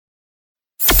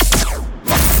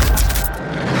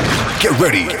Get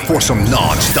ready for some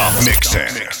non-stop mixing.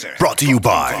 Brought to you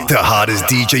by the hottest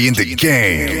DJ in the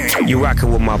game. You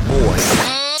rockin' with my boy.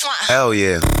 Hell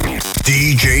yeah.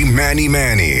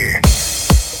 DJ.MannyManny.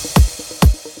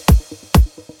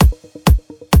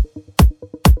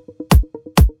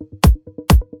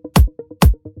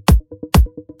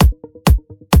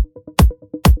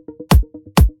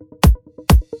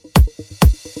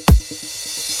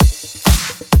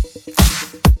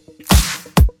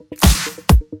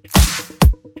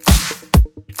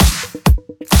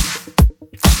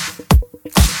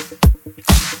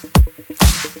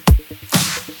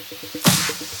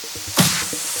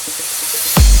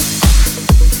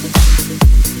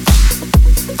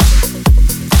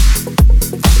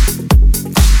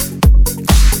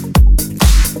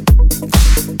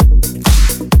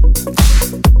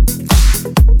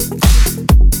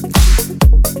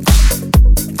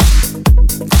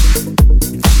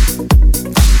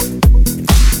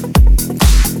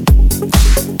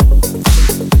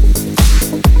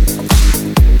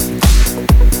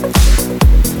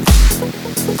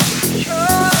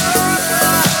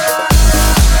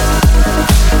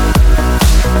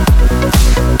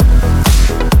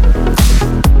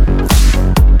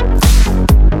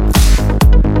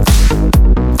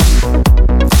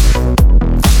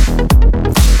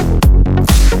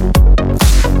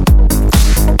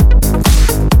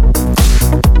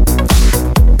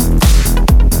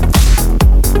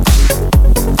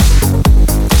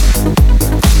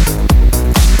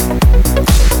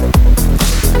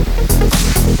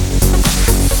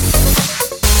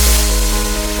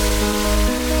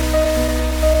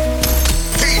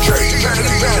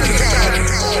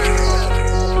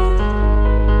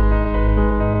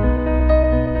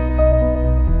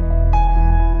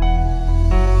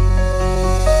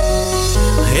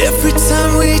 Every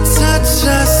time we touch,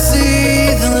 I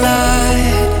see the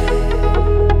light,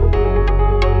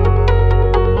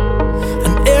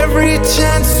 and every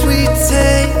chance we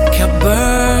take, I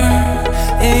burn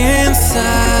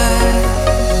inside.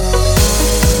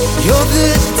 You're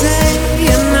the day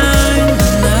and I'm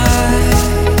the night,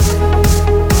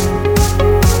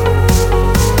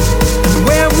 and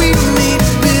where we meet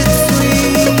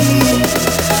between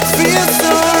feels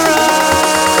so right.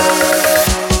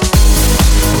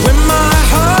 When my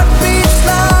heart beats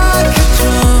like a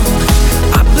drum,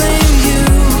 I blame you,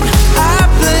 I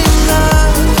blame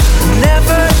love.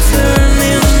 Never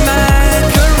turning back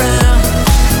around.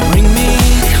 Bring me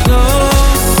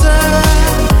closer.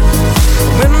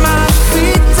 When my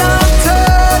feet don't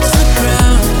touch the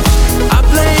ground, I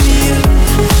blame you,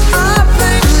 I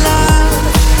blame love.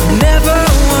 Never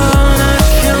wanna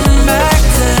come back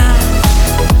down.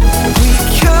 We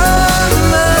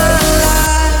come alive.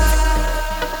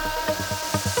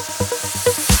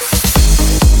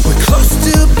 We're close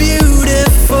to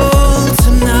beautiful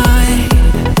tonight.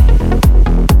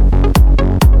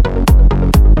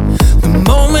 The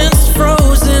moment's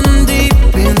frozen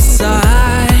deep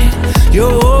inside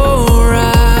your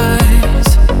eyes.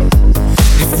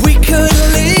 If we could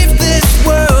leave this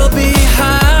world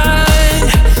behind,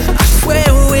 I swear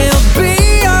we'll be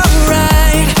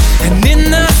alright. And in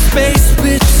the space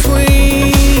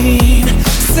between,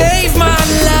 save my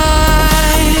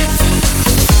life.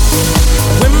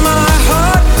 When my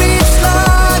heart beats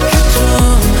like a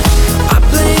drum, I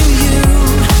blame you,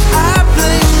 I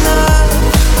blame love.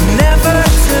 Never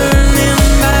turning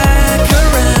back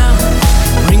around.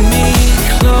 Bring me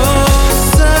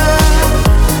closer.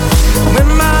 When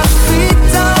my feet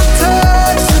don't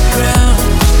touch the ground,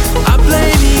 I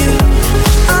blame you,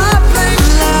 I blame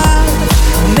love.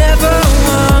 Never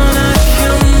wanna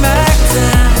come back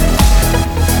down.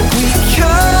 We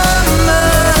come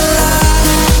alive.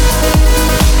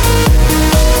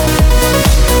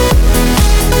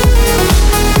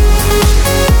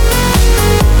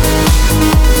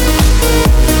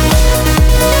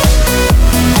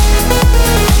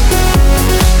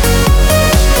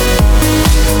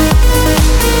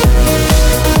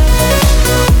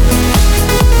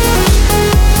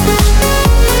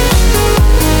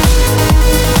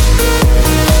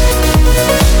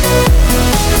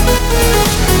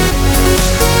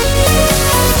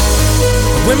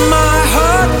 When my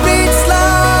heart beats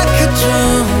like a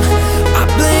drum, I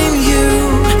blame you,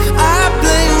 I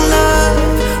blame love.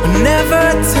 We're never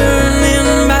turning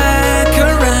back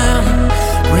around.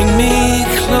 Bring me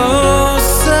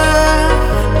closer.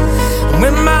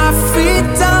 When my feet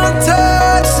don't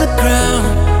touch the ground,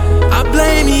 I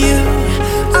blame you,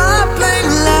 I blame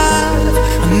love.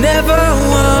 I never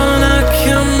wanna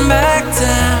come back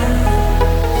down.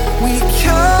 We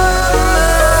come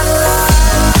alive.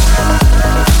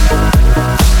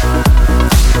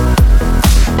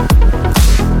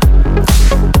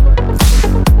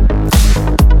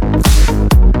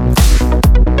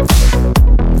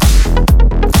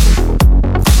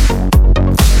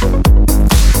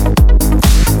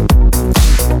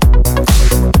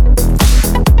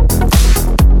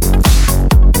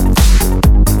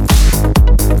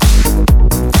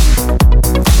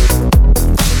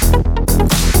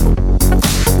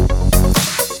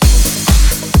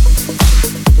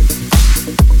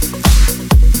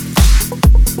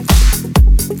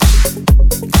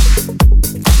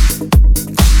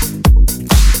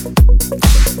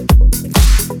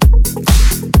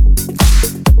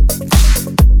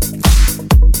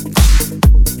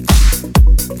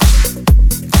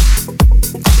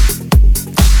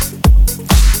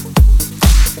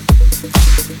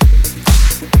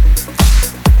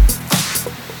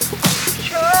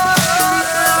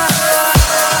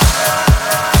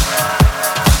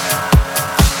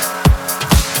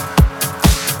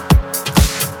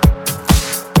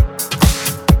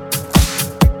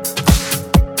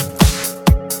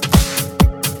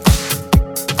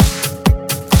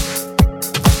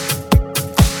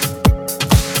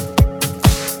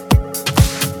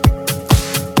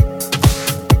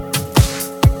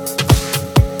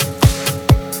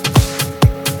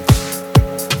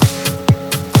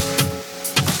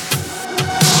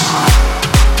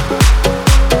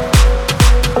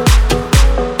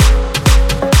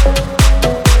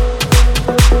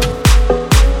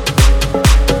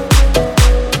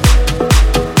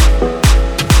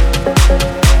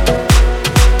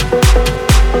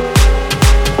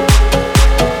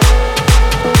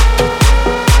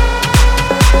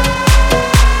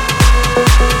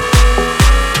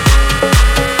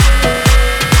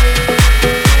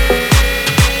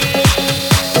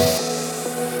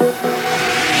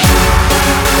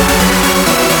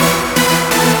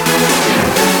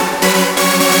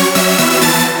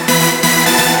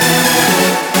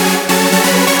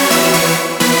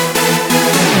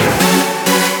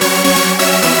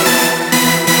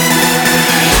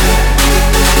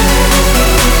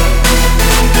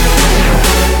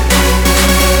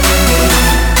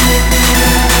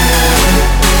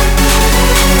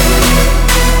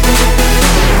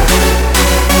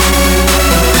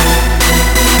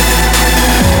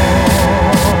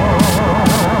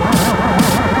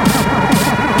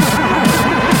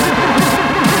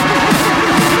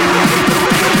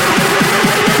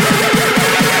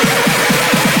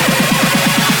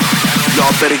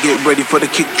 get ready for the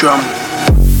kick drum.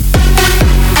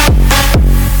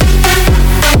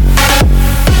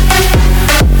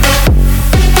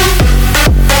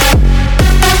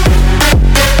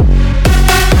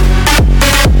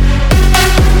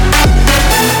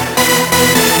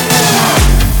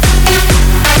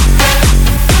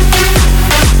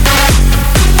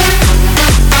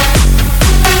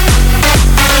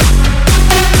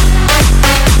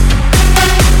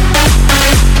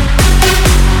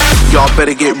 Y'all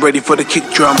better get ready for the kick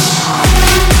drum.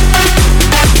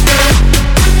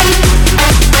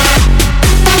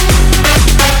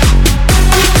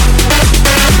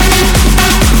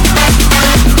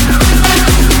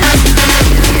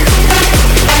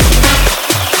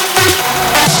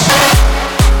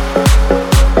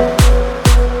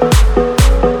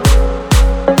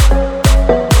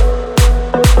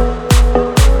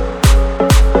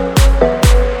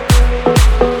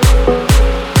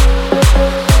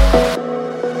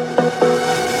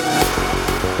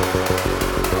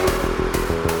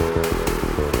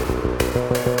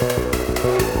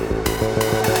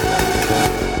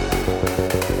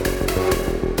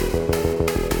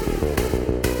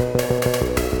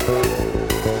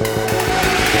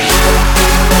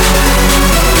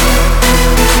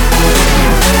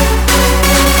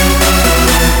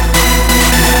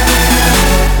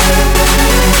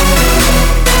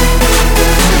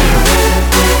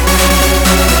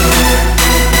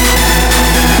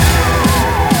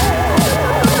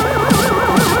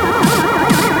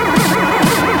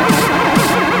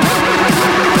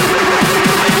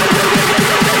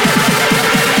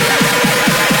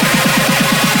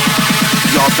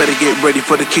 Better get ready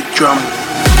for the kick drum.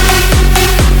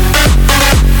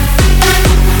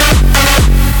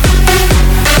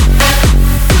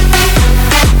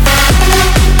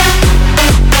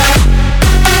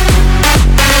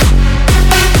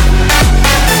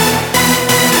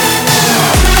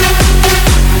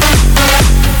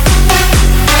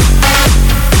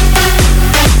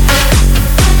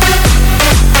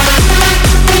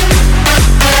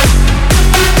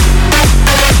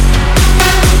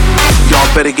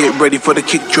 Better get ready for the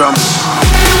kick drum.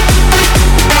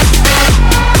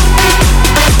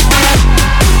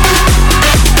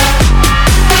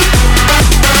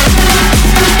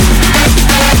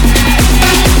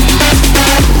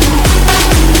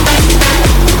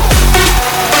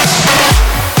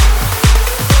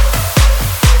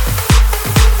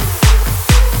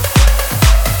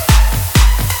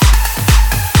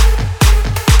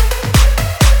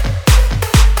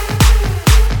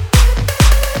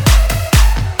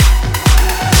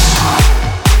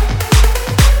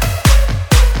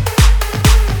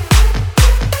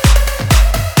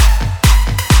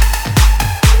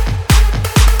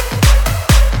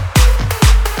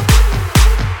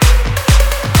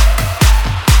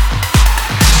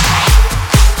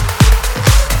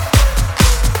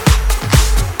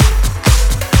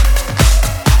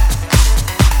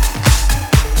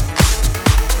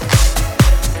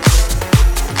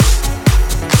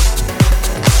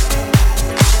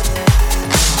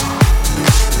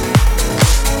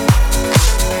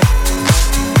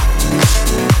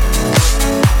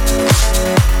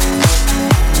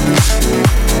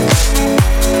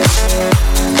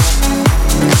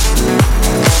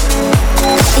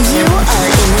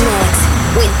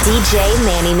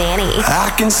 Dj.MannyManny. I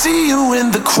can see you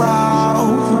in the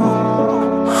crowd.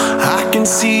 I can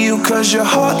see you 'cause your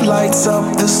heart lights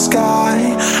up the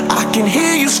sky. I can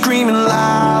hear you screaming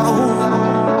loud,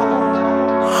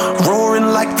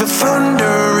 roaring like the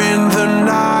thunder in the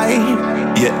night.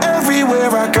 Yeah,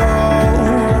 everywhere I go,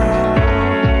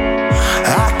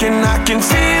 I can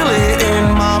feel it in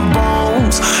my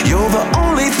bones. You're the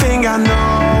only thing I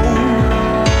know.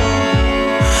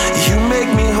 You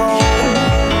make me whole.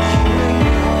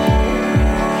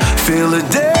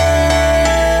 Philadelphia,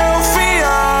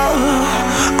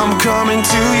 I'm coming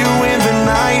to you when the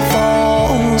night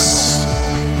falls.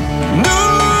 New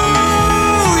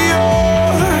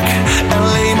York,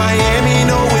 LA, Miami,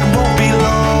 no, it won't be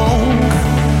long.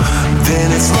 Then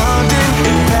it's London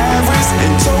and Paris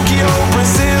and Tokyo,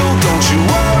 Brazil. Don't you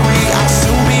worry, I'll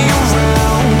soon be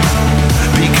around,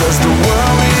 because the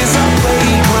world is our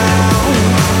playground.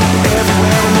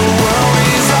 Everywhere in the world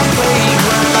is our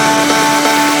playground.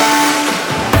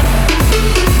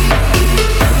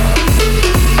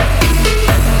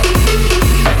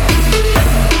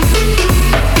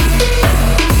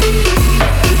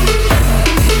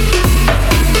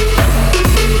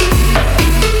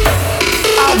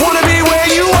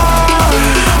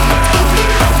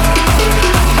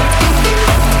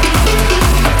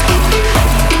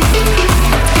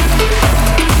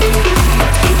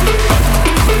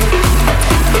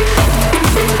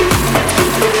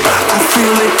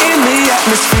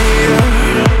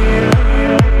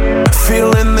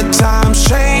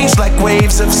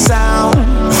 waves of sound.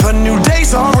 The new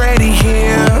day's already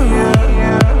here.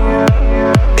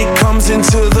 It comes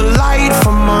into the light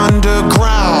from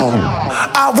underground.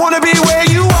 I wanna be where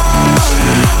you are.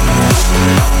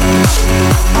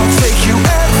 I'll take you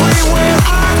everywhere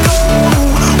I go.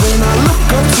 When I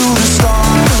look up to the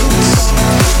stars,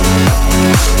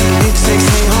 it takes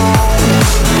me home.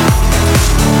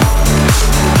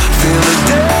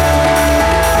 Philadelphia,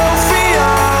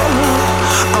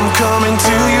 I'm coming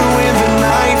to you when the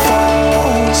night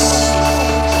falls.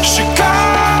 Chicago,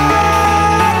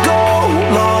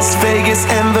 Las Vegas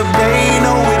and the Bay,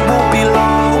 no, it won't be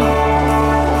long.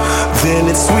 Then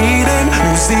it's Sweden,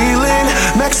 New Zealand,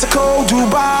 Mexico,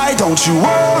 Dubai. Don't you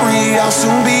worry, I'll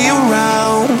soon be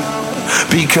around.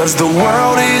 Because the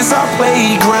world is our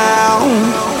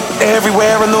playground.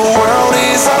 Everywhere in the world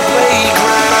is our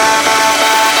playground.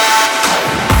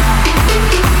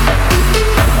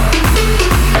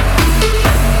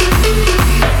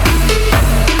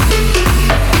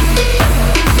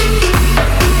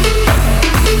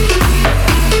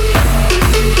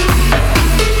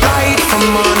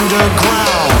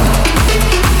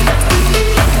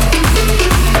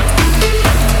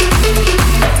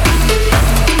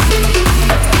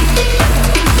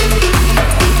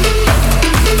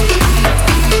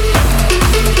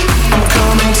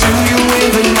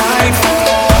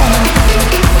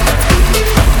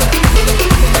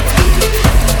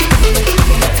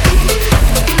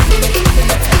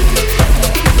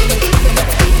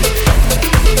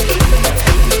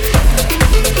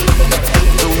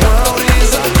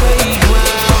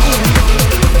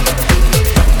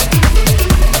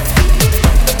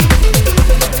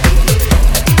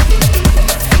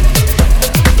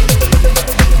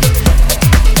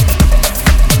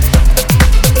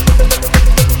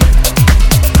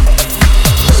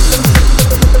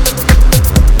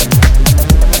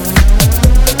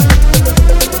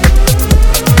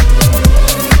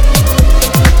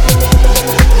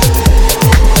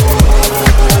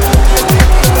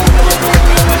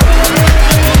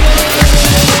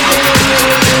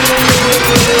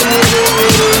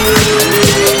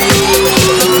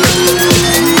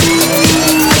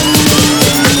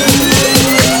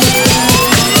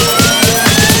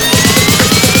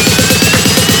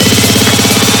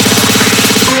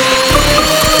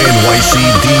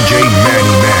 Nyc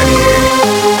DJ-MannyManny.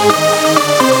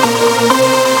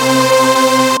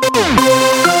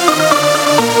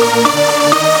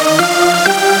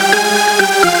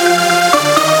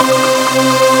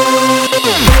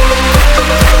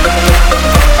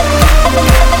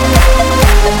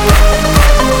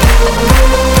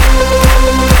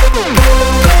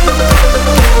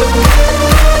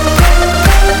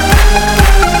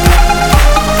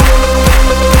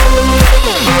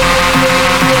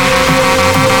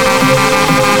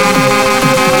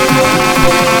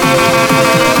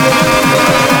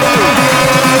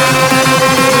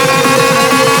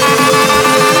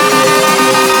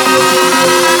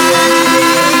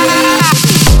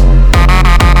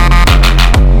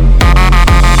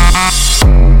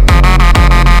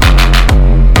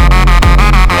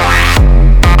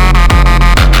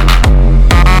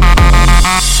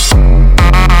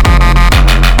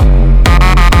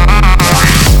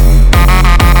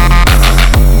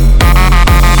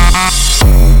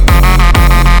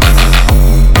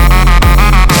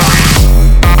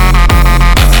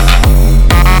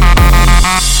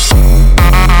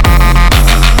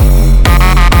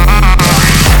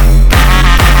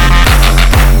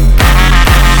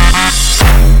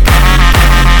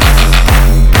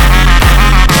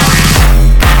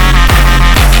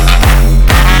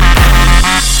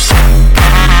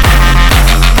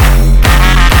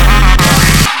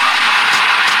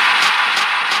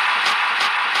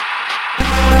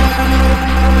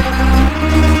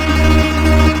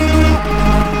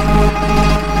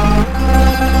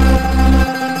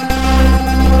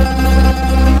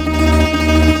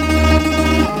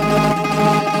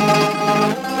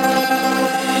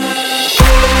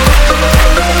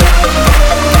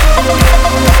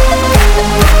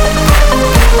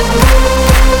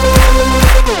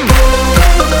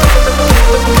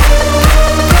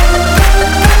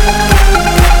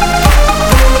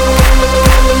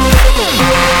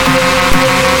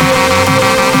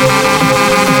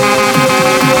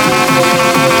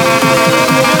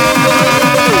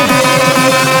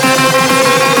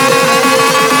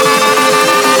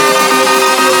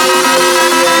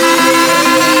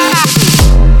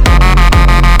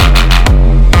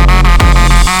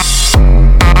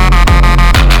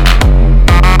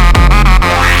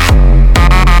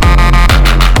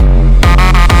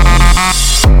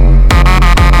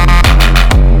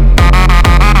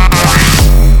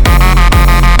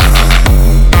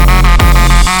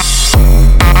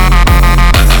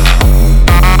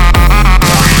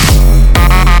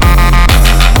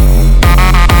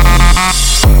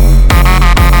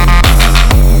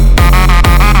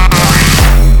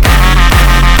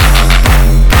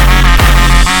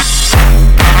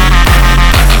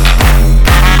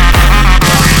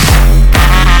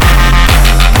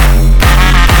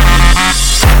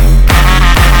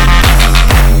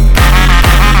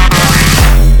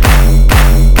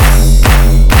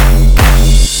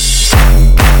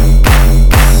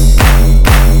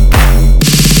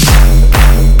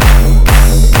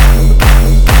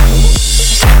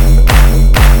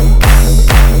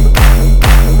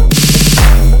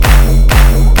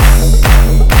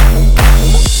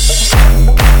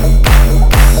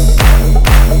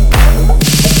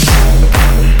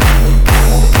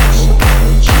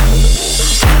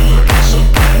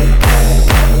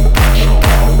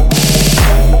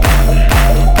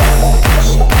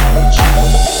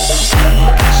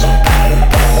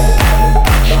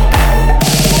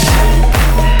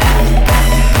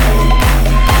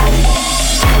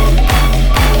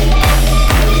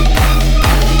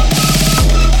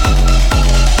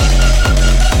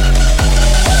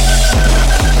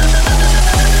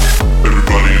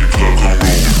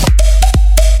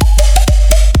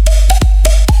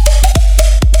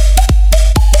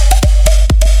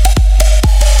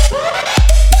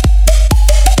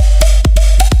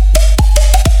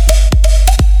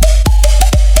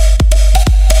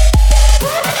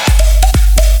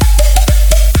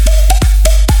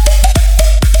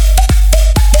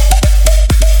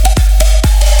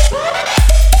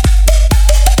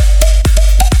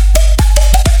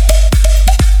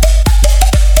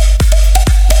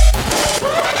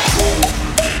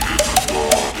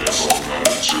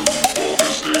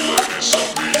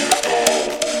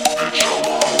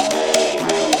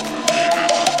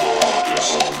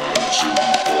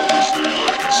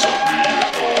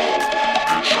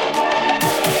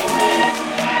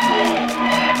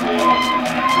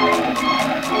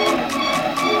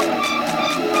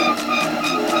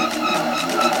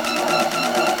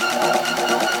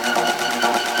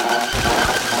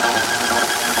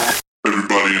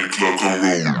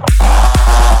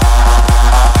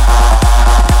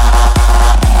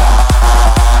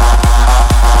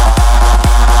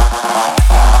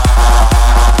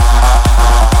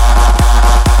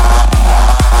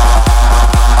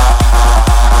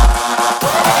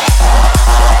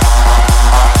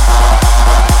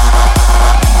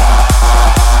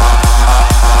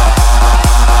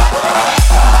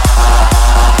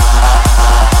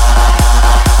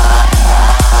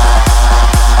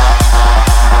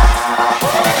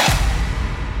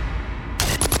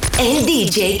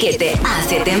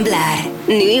 hace temblar.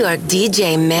 New York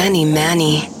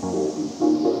DJ.MannyManny.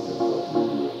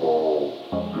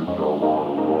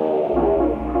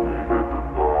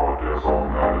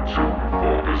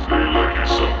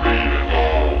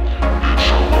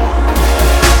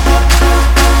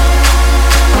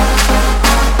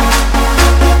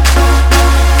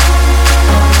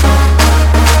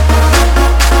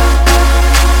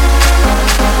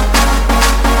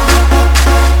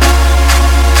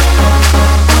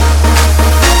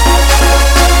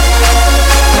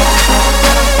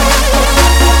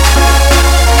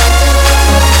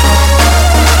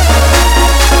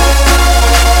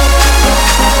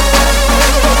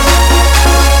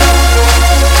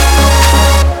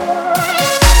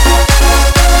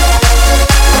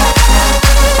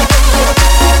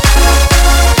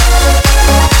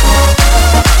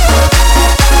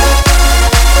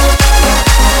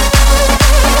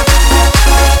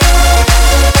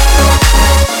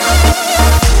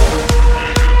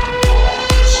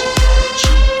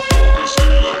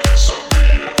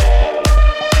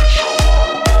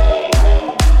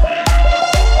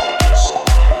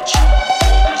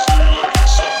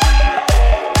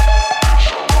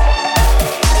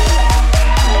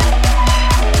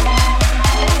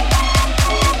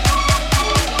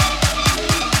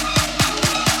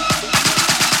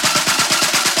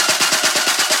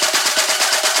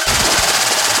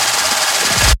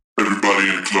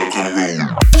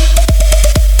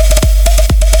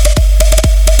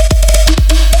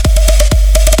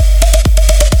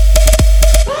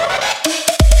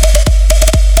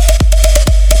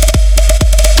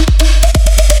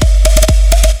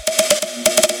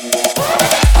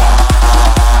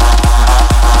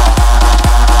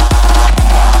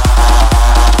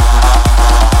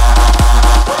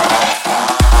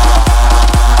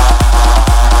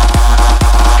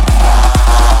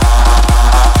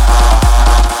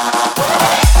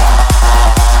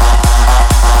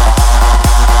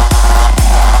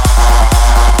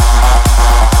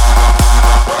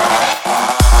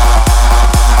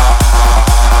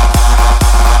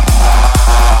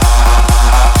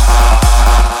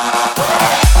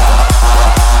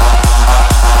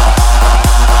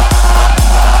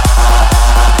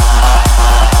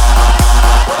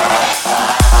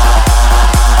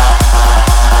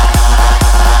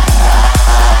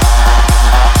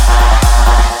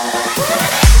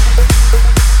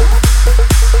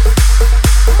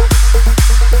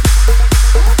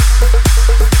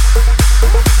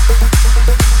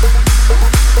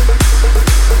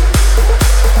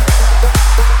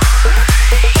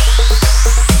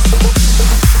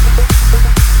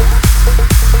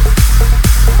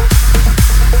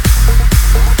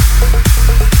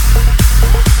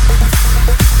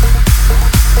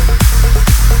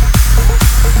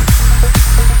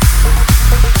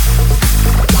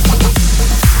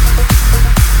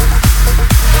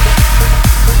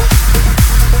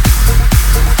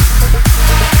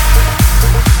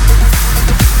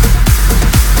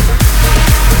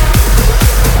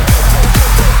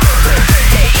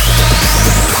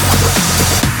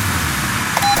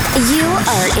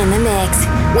 in the mix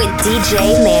with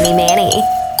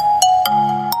DJ.MannyManny.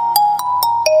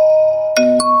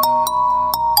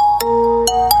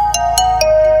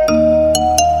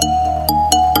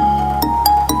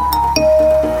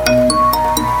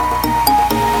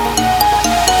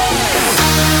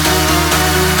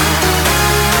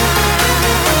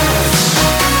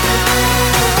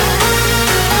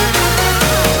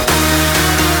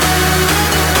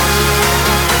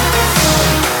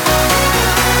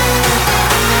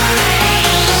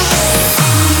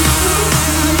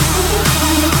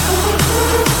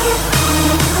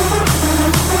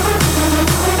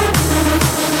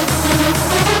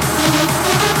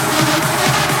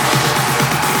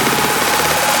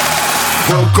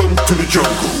 Welcome to the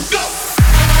jungle. Go!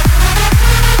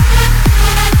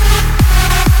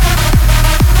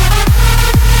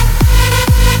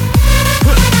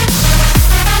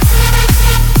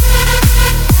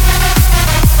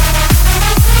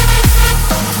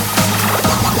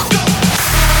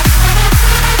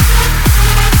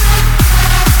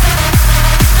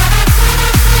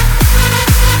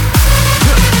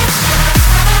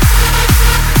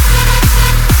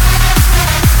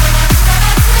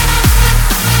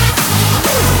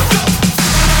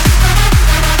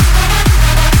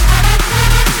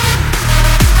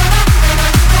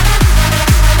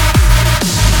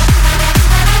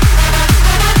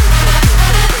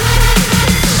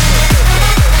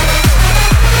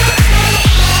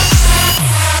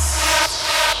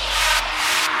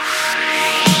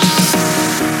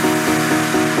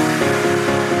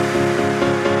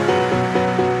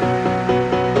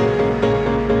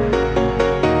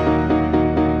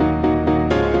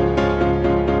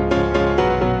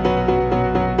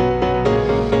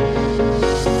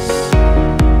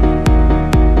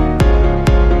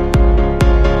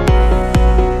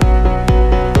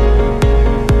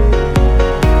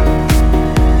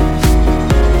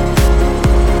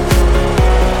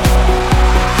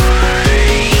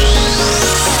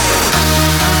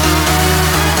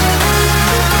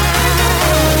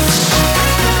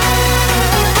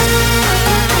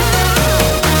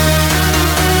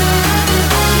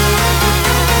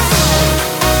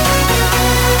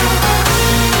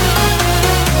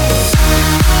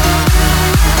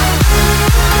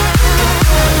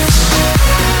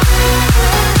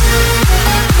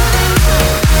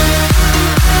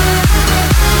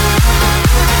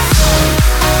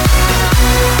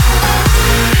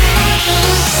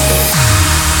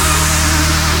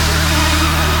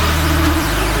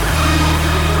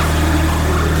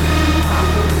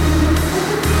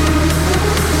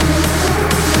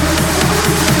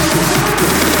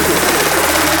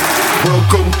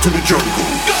 to the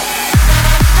jungle.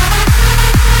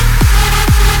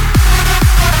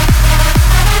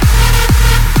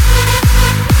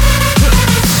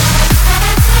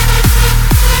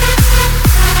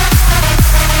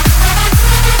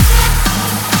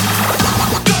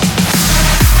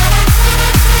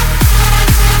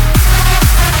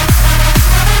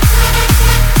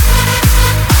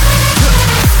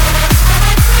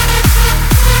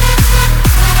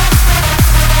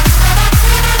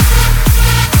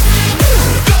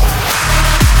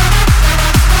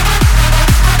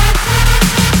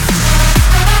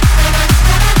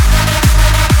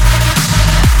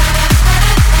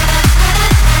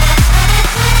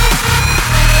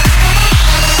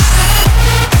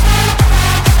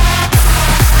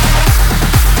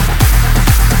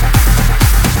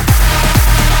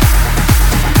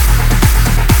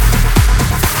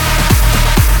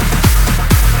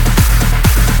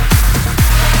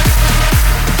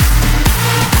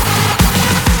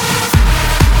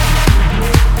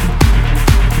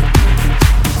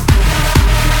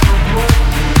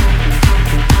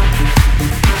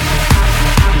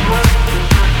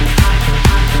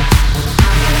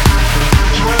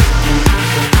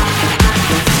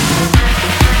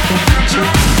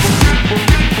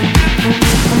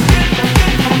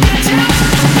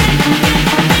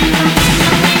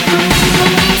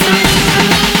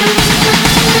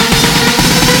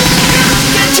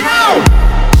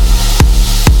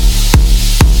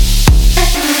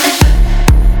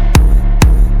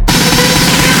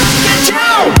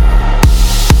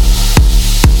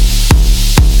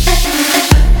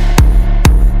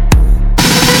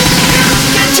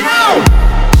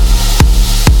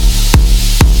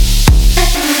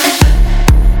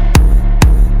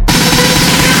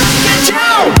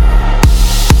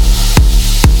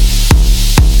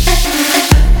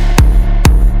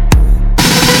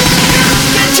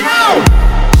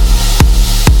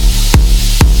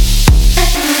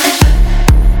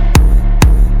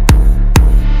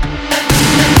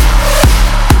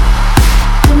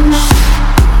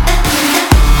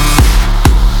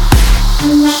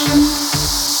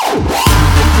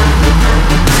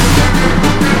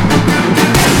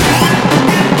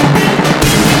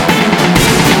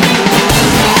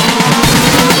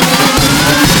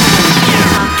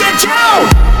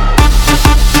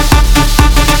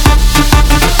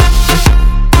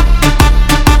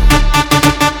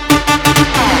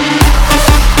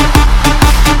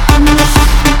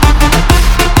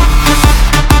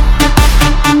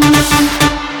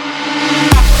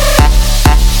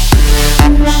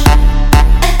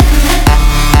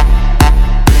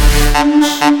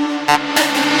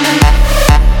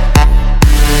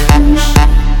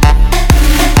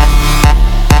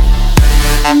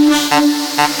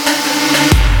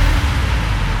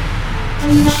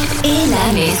 En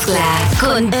la mezcla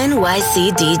con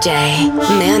NYC DJ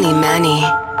Manny Manny.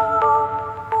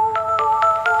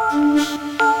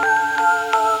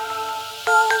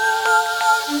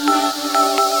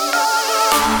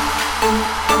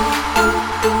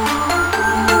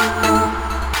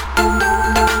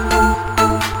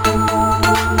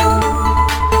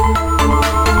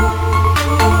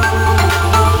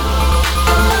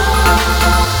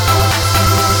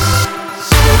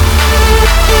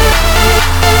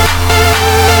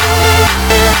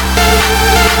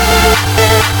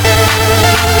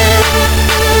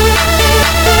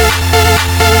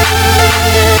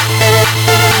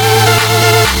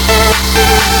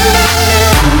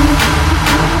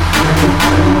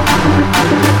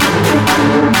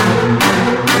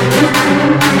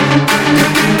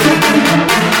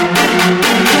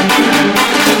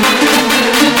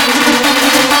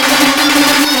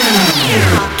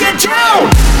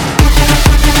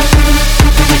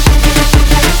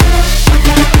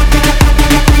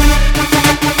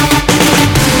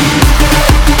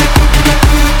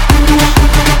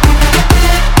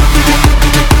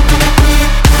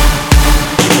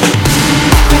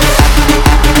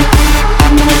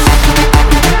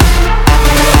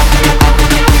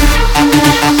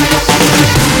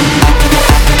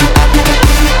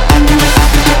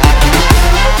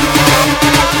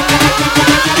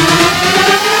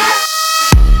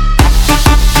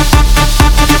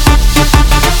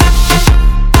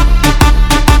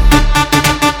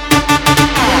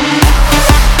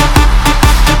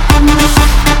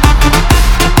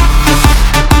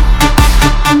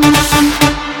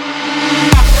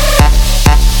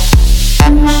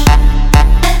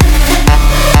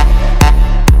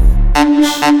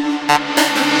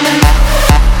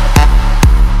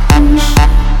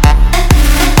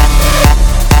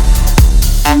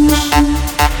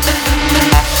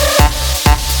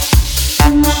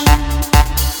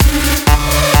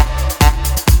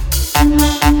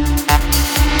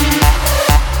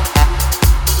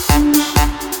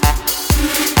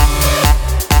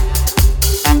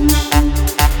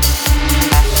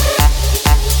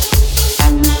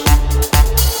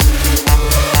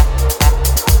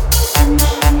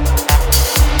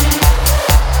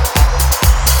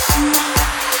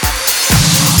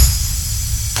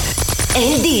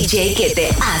 DJ que te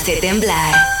hace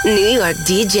temblar. New York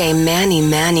DJ Manny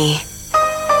Manny.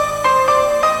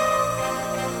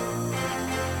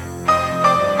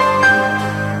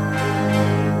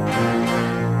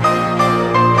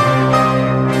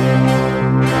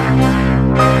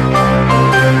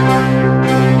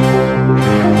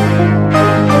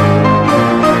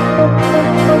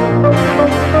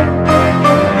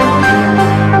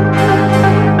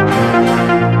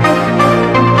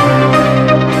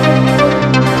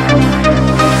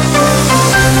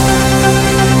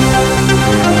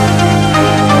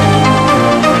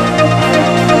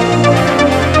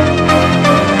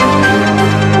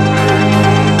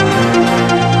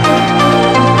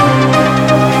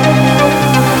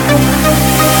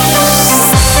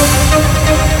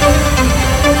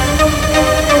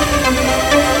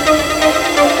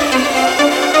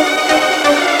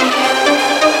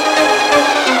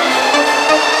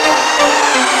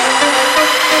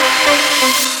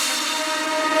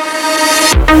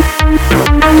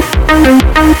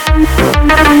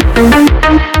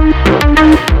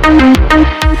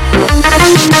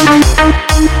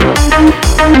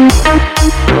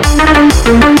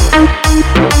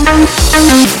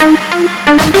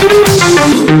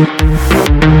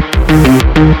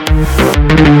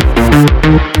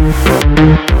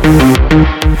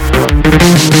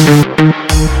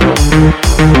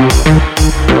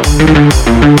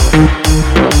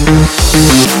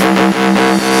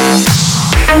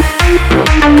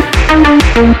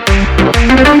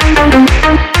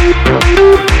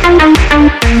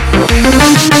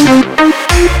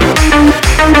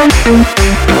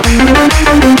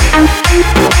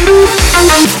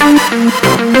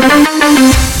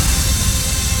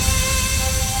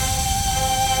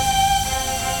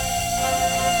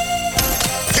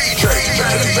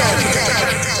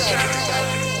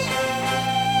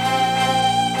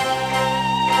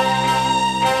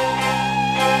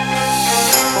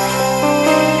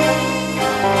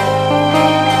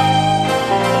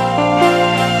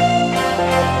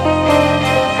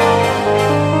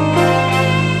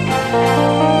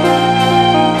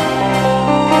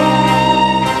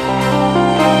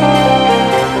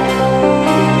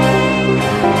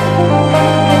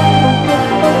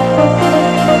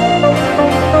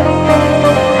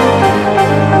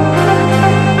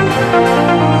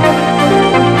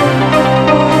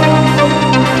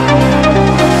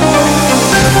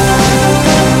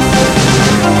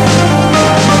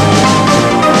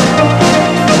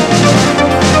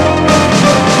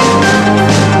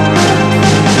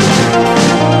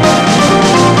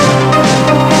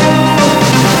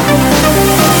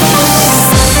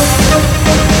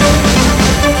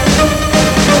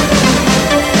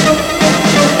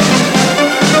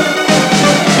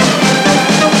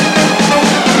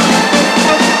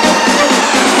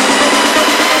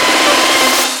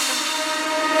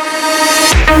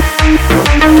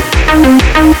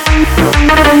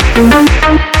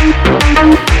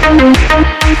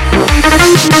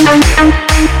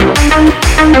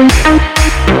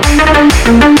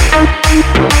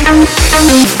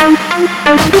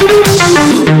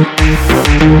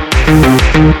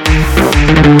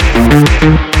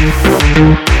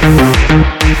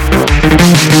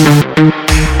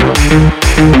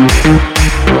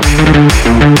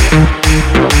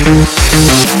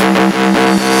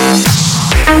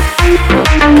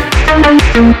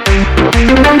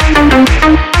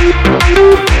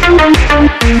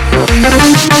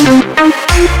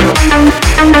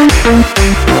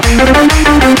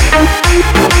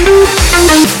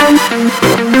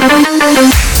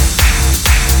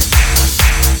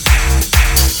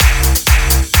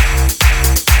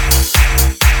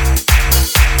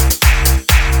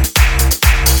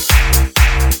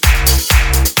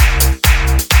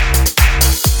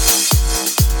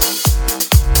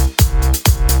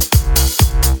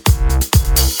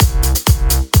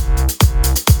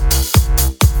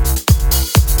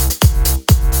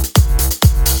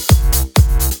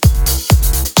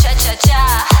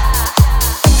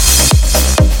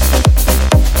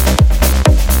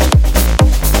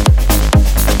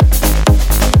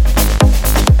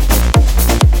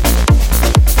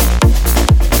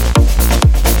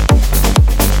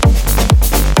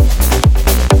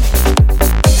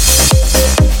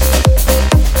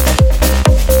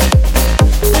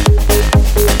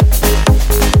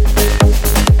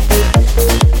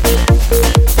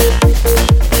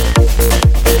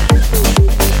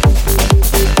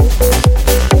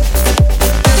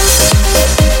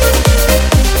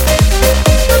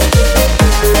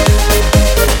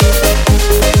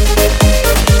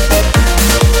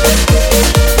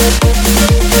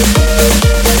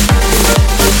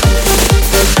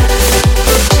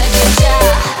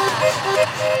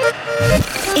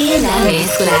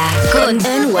 Mezcla con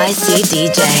NYC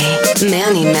DJ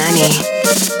Manny Manny.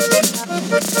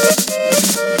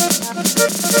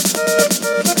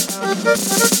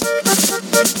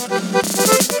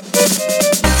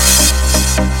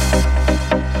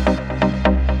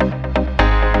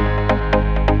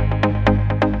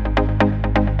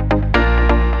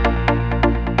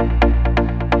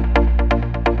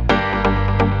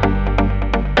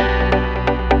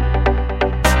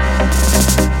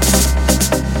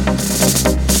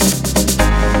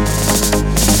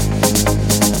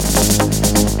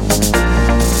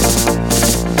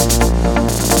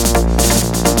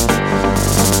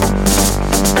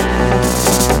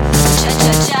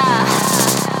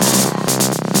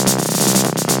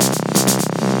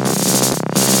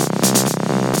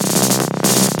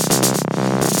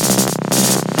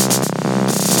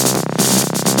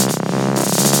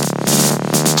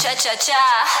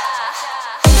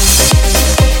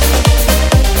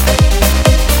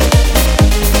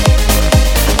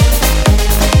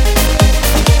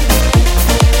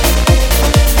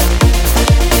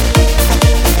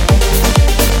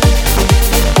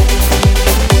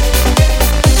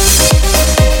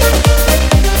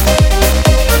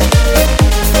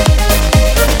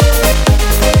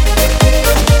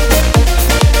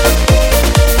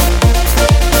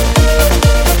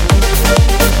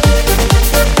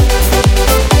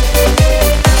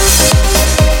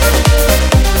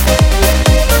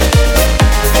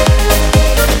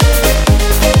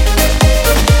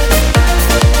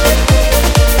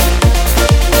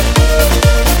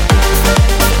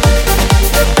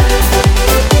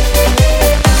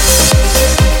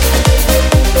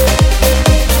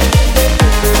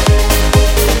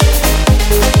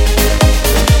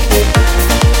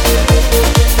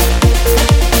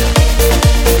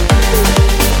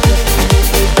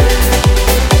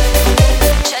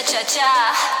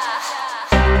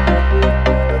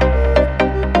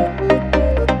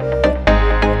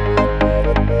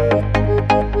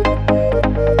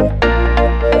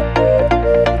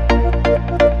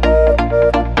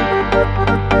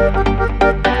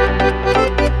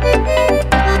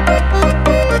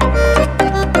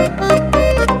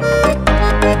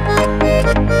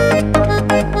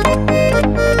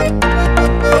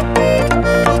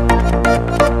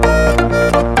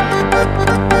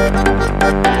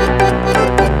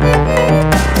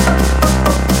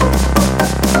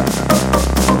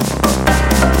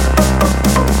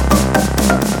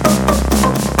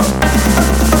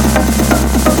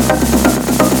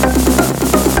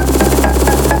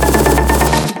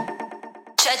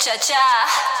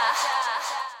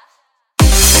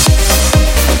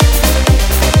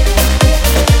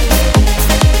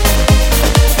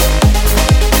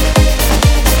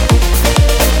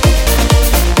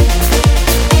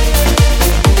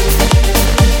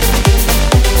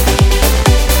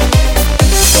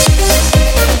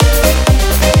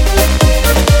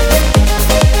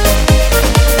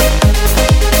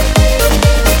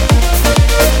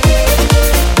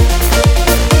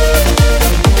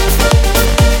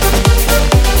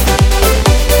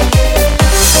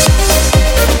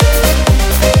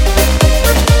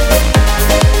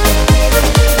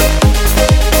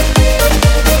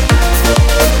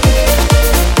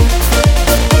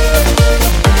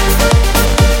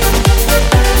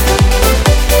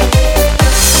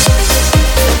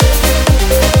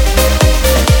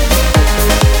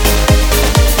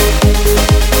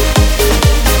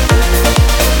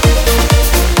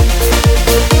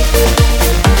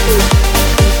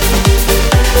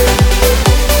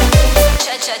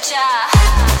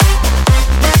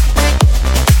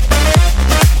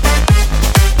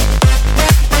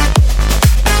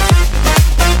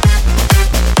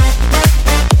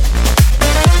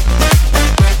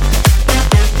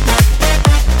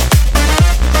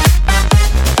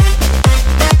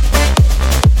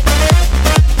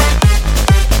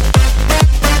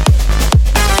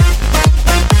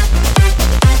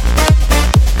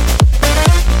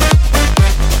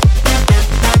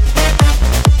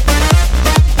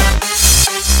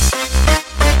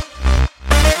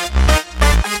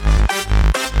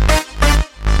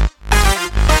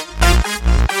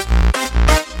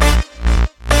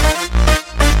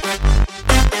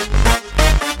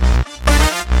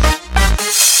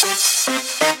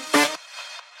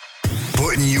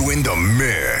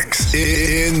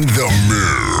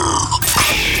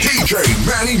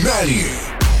 Dj.MannyManny.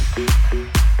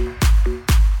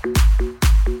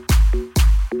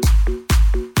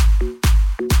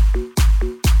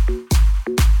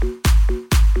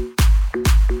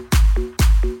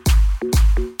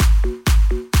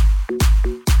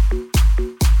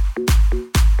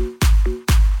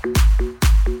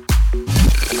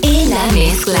 In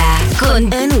Mezcla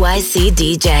con NYC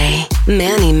DJ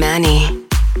Manny Manny.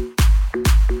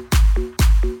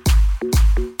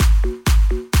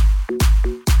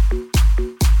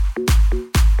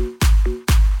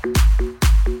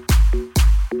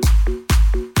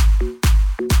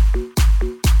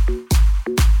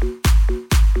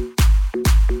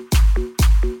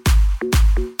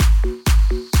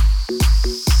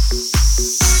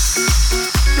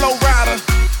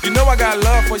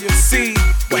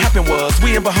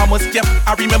 Bahamas, yep,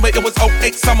 I remember it was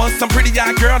 08 summer. Some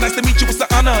pretty-eyed girl, nice to meet you, it's an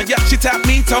honor. Yep, she tapped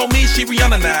me, told me she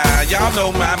Rihanna now. Y'all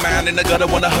know my mind in the gutter,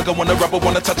 wanna hug her, wanna rub her,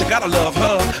 wanna touch her, gotta love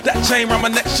her. That chain round my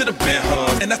neck should've been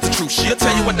hers, and that's the truth. She'll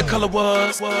tell you what the color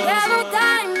was. Yellow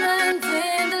diamonds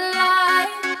in the light.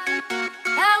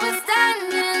 Now we're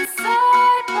standing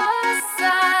side by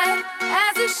side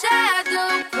as a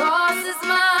shadow crosses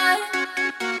mine.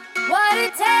 What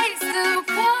it takes to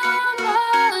come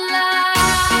alive.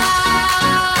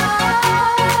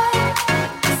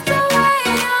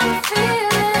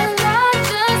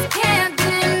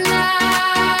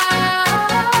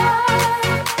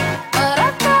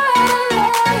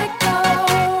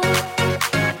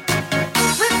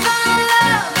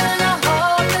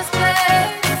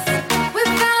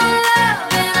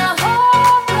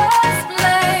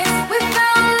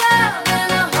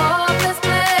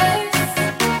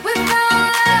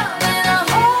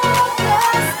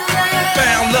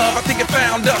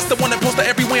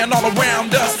 All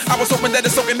around us, I was hoping that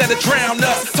it's soaking, that it drowned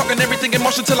us. Talking everything in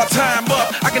motion till I time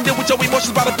up. I can deal with your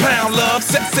emotions by the pound, love.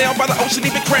 Set sail by the ocean,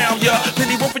 even crown, yeah.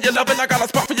 Plenty room for your love, and I got a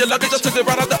spot for your luggage. Just took it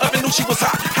right out the oven, knew she was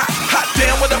hot, hot, hot.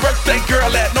 Damn, where the birthday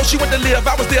girl at? No, she went to live,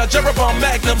 I was there. Jeroboam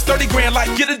Magnums, 30 grand,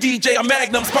 like get a DJ, a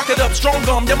Magnum. Spark it up, strong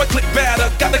gum, yeah, my click batter.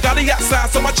 Got the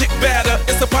outside, so my chick batter.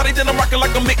 It's a party, then I'm rocking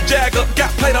like a Mick Jagger.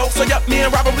 Got Play-Doh, so yup, me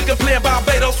and Robert, we can play in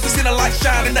Barbados. We see the light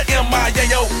shine in the MIA,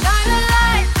 yo. Shine a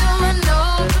light through an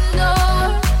open door.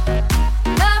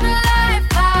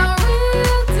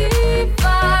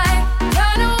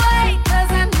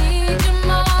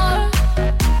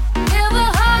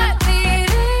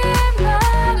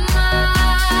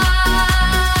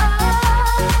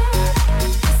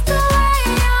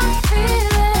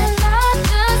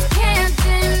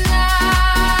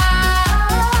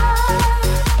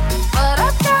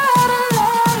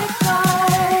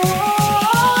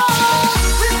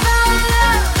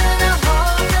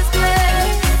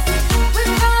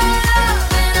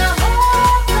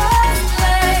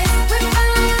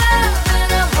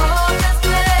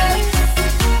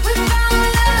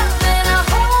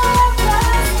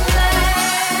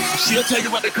 Tell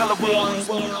you what the color was.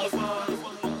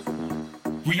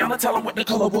 Rihanna, tell them what the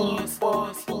color was.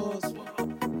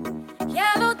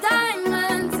 Yellow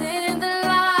diamonds in the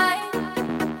light.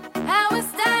 And we're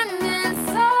standing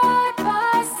side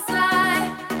by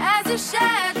side as your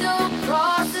shadow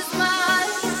crosses mine.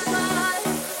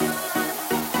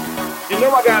 You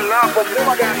know I got love for you. You know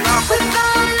I got love for you.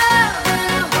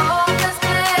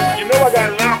 You know I got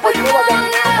love for you. You know I got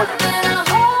love for you.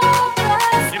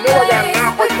 You know I got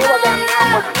love for you. You know I got love for you.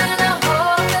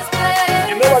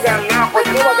 You know I got love for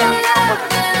you. You know I got love for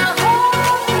you.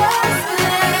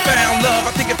 Found love,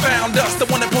 I think it found us. The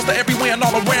one that posted everywhere and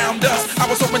all around us. I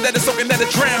was hoping that it's soaking, that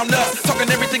it drowned us. Talking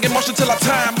everything in motion till I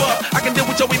time up. I can deal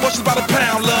with your emotions by the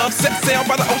pound, love. Set sail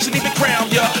by the ocean, even crown,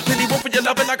 yeah. Plenty room for your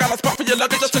love, and I got a spot for your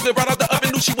luggage. Just took it right out the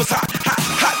oven, knew she was hot, hot,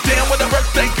 hot. Damn, where the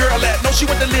birthday girl at? No, she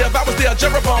went to live, I was there.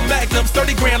 Jeroboam Magnums,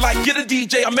 30 grand, like get a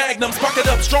DJ, a Magnum. Spark it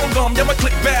up, strong gum, yeah, my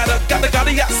click batter. Got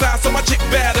the outside, so my chick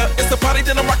batter. It's a party,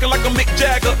 then I'm rocking like a Mick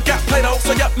Jagger. Got Play-Doh,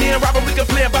 so yup, me and Robert, we can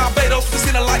play in Barbados. We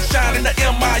see the light shine in the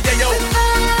MIA, yo.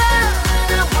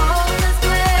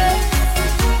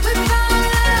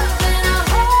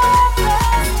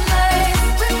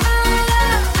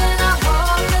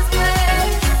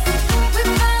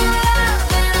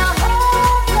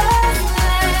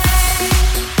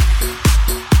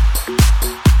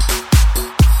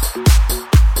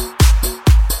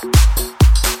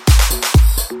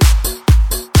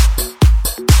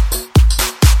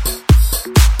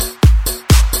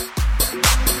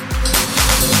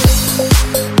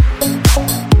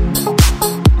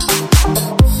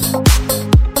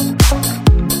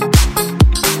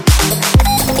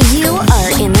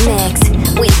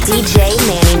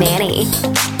 DJ.MannyManny.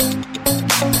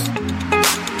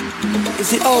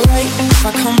 Is it alright if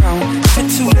I come round? Is it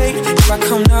too late if I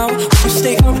come now? Will you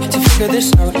stay up to figure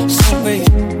this out? So wait.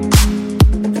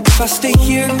 If I stay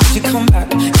here, would you come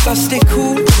back? If I stay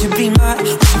cool, would you be mad?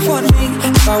 Would you want me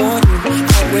if I want you?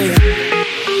 That way.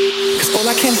 Cause all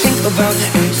I can think about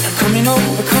is coming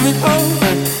over, coming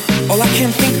over. All I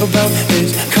can think about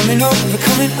is coming over,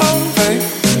 coming over.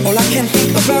 All I can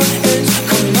think about is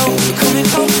coming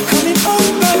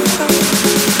over.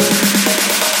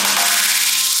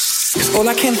 It's all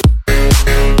I can.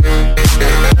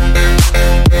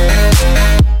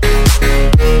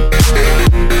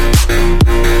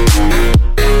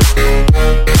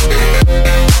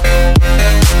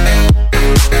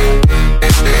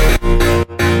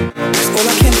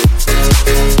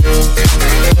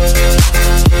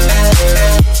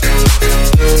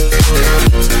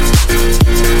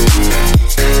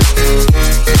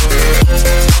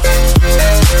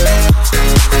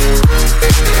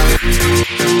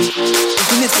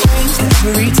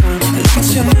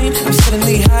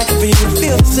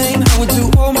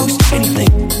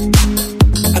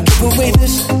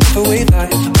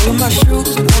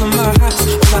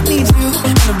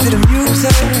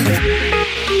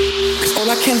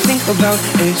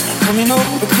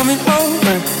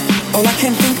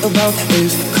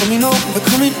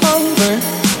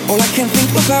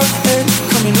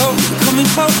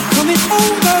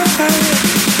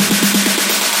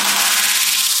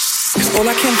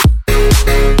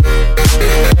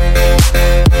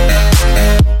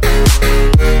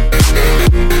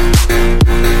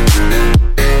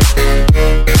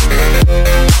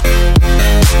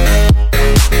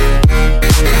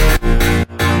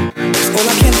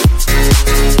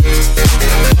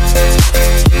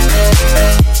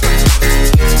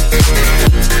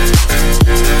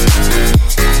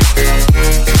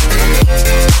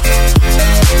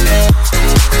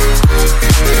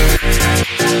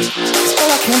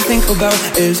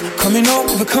 Is coming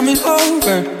over, coming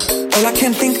over. All I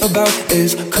can think about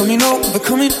is coming over,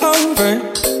 coming over.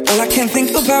 All I can think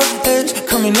about is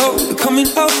coming over, coming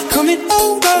over, coming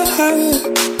over.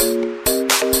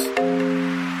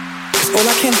 'Cause all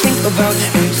I can think about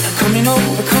is coming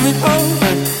over, coming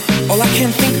over. All I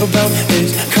can think about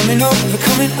is coming over,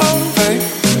 coming over.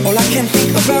 All I can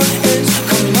think about is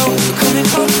coming over, coming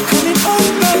over, coming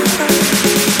over.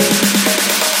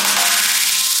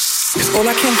 'Cause all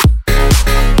I can.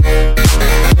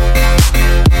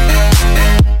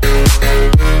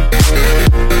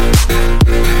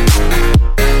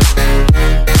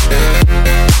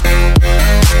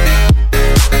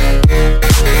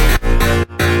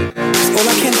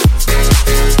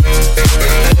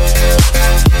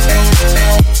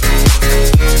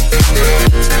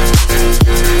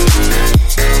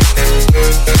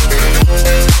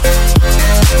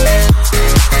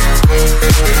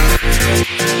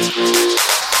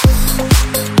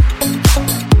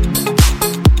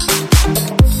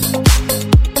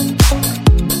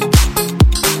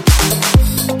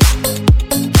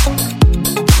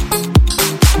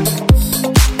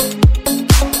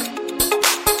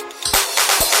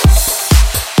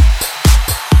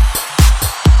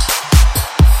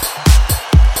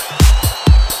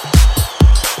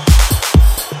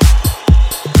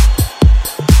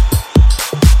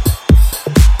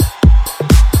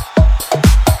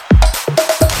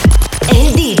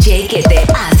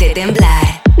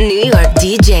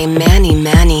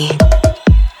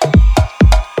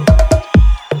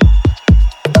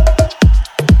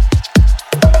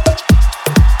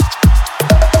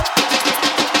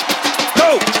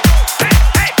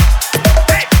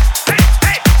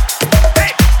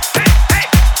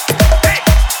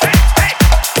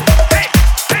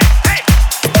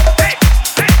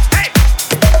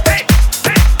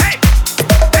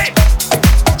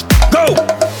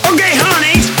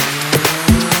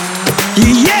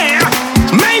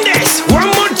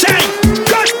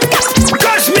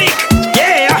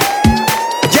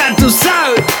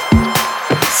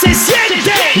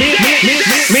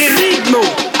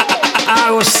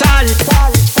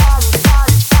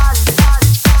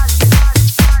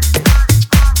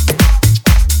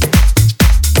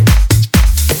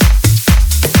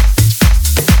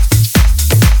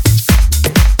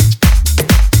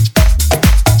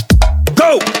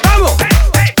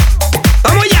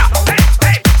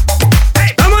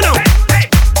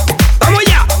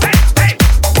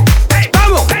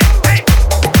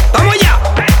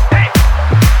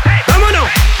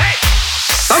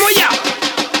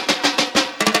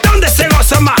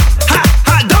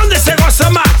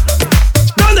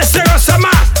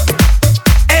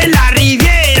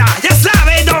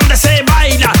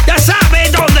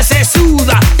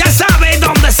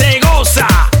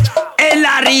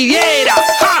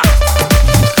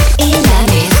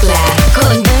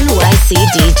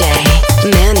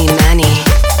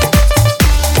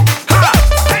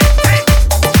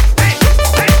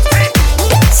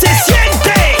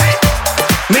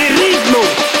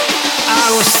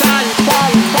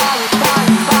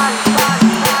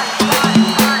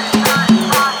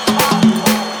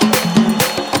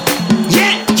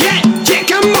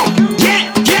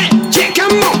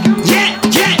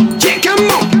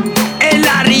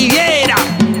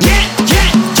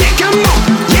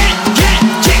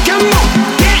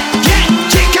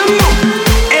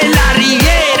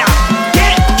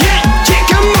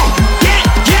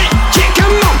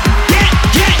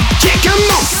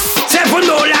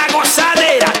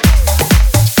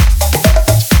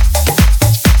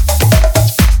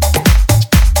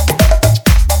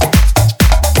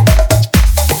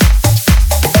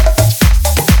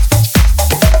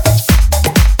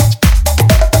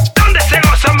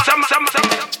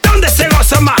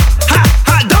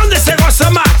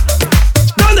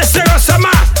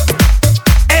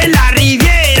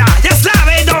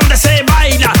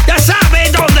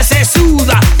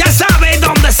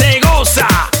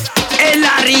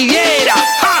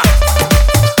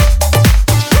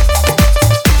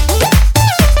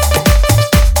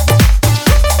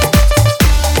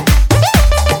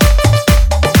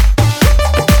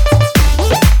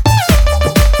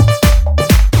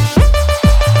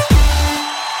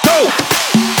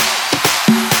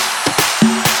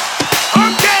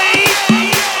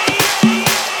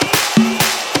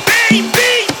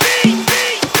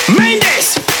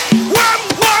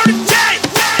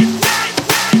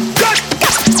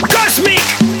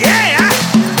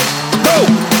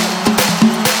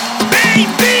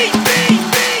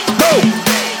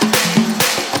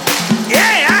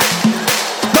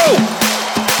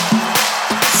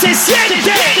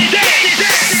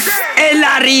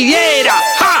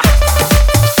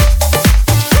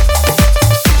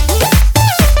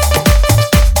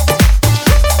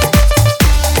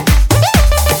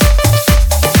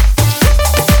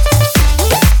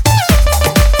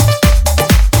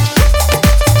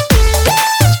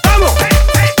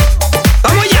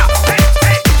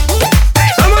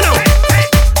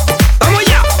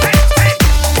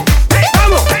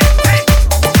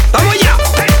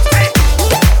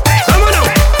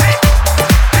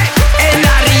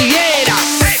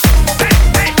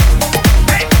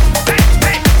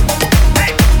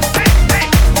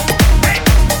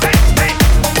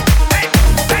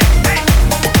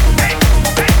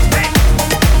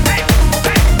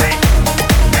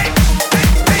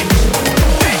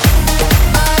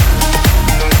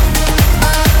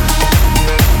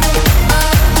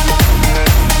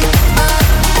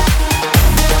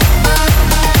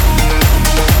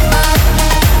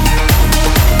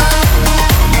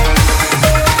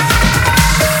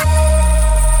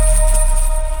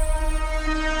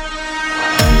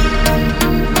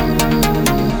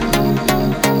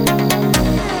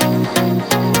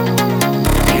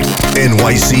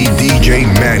 NYC DJ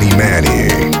Manny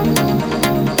Manny.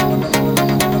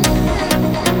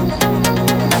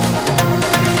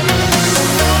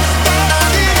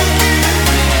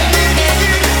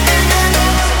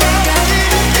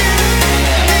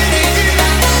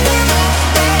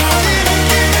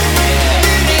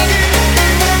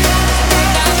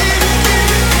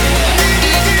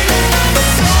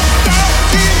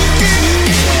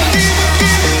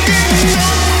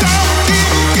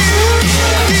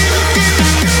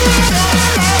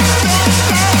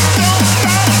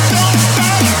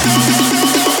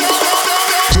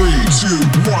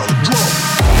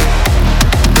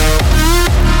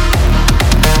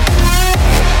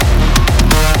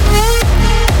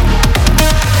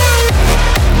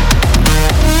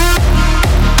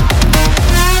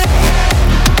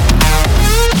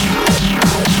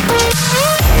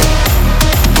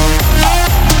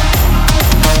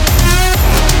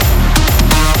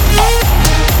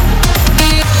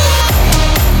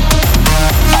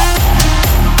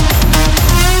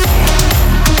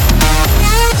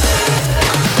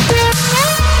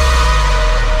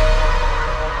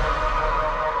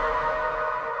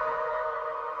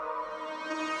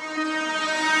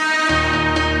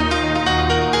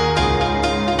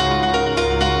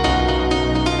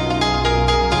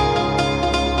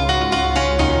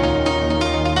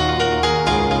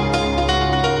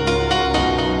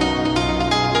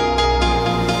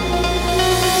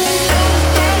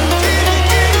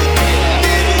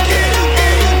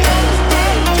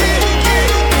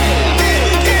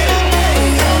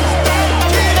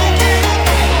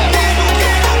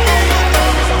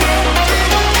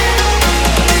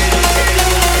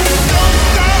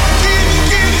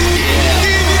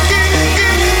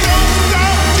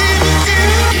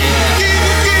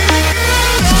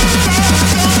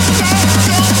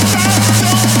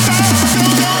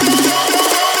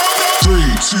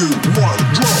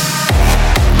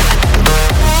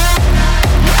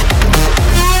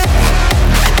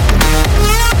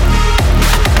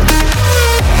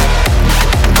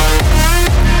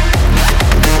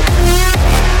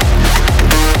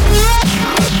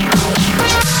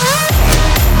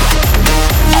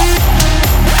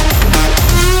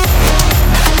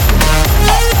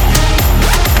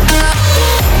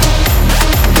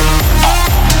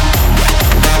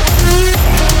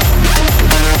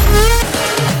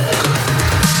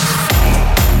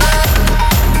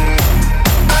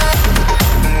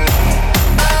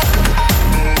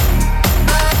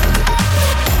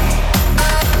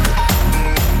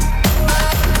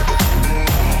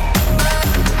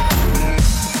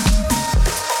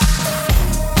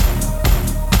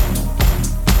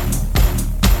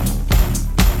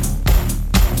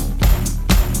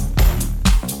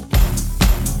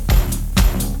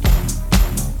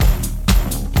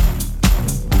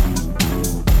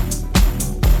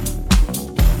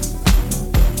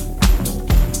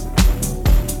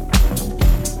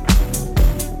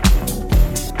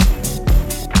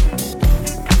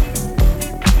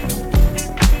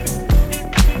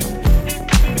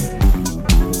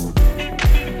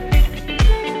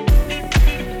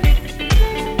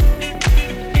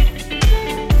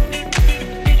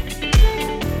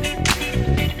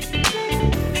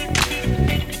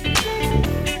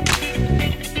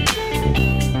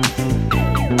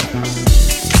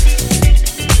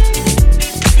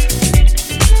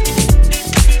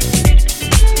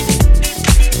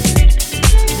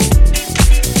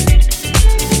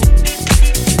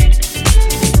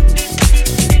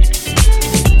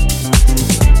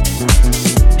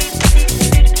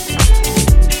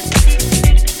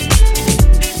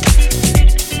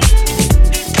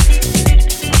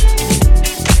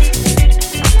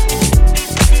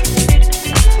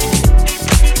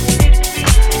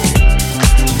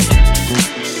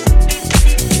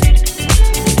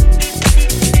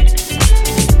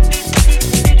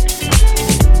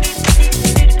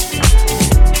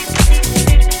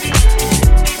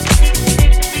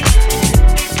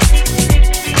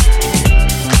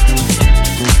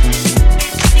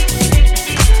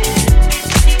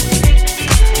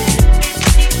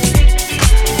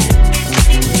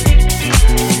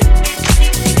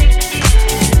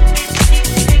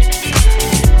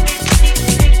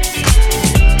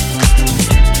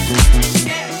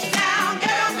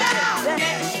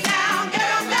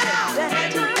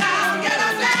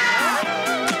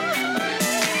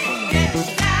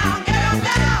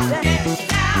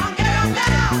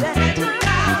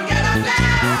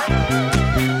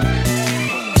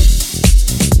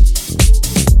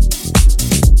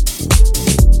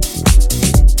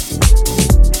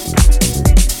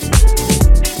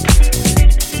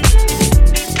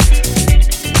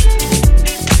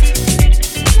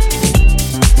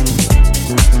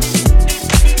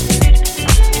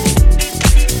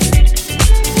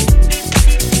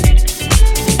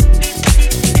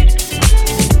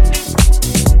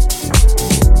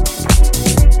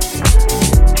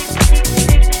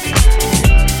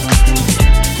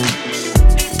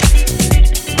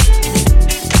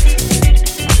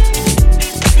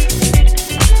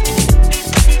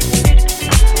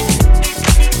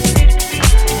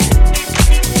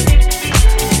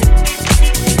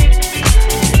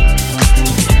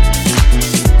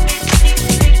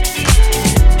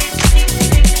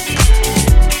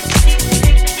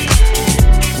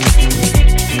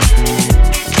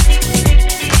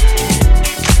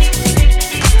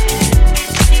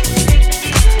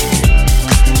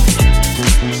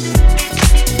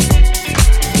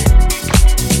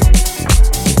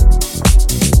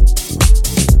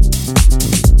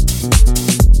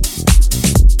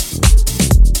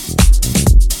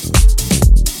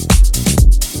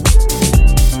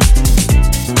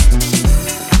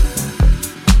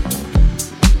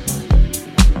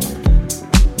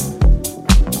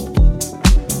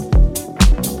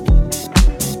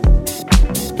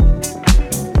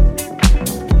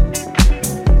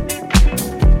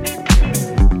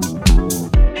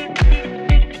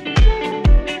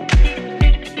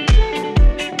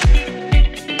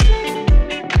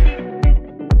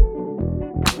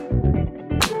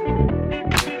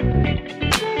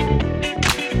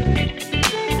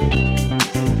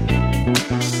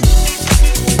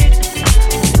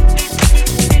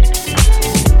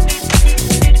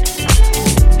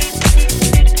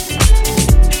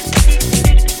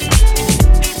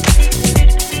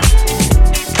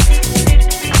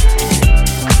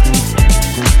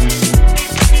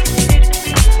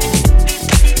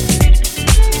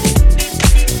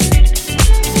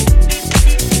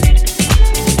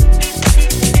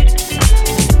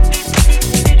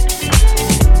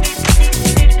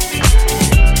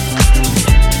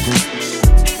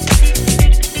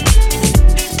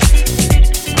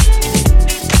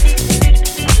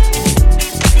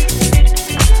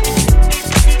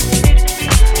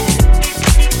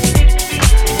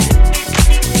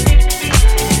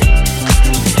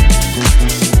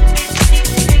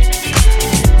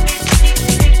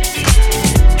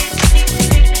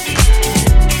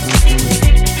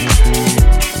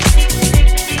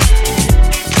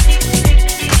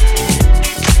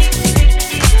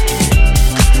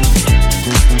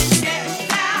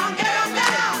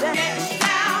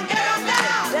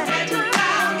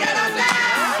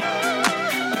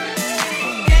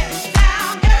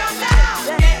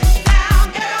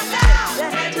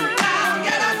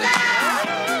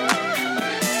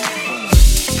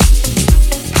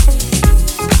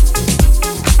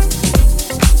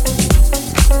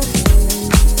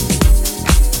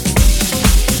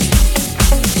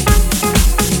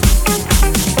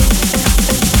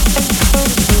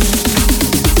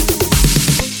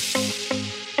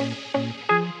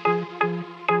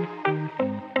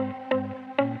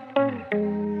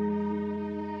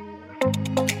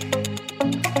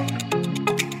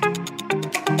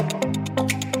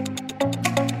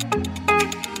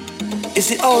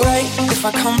 Is it alright if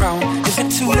I come round? Is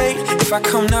it too late if I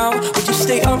come now? Would you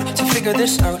stay up to figure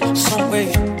this out some way?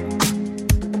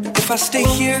 If I stay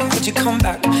here, would you come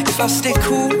back? If I stay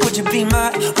cool, would you be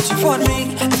mad? Would you want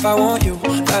me if I want you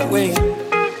that way?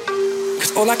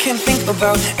 Cause all I can think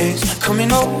about is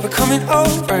coming over, coming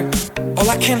over. All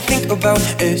I can think about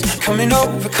is coming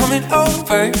over, coming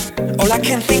over. All I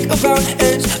can think about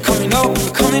is coming over,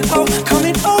 coming over,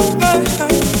 coming over.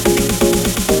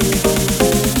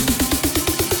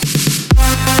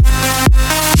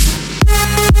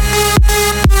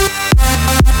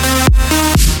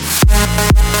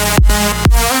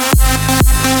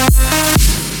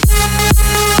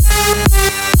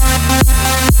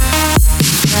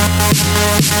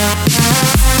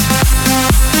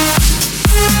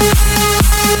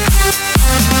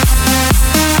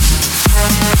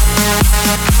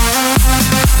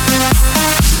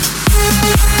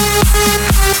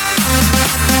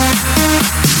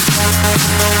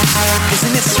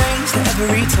 Isn't it strange that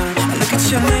every time I look at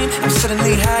your name, I'm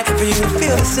suddenly high? For you to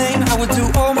feel the same, I would do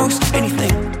almost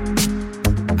anything.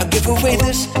 I'd give away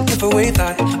this, give away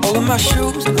that. All of my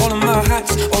shoes and all of my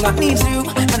hats. All I need's you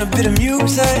and a bit of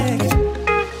music.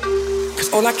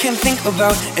 Cause all I can think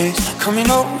about is coming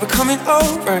over, coming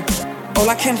over. All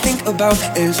I can think about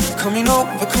is coming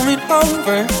over, coming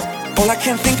over. All I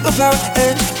can think about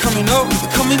is coming over,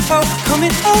 coming over,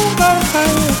 coming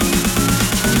over.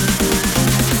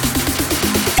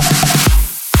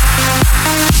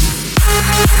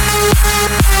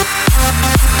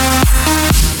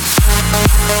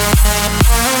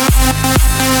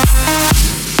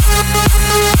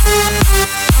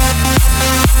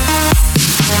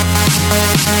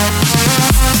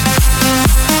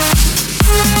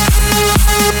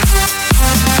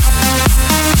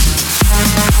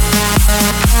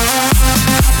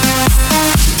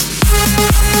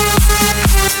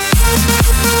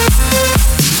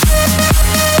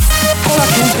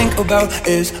 About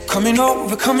is coming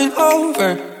over, coming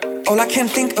over. All I can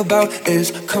think about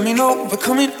is coming over,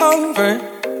 coming over.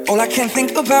 All I can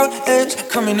think about is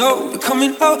coming over,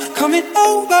 coming over, coming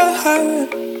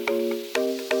over.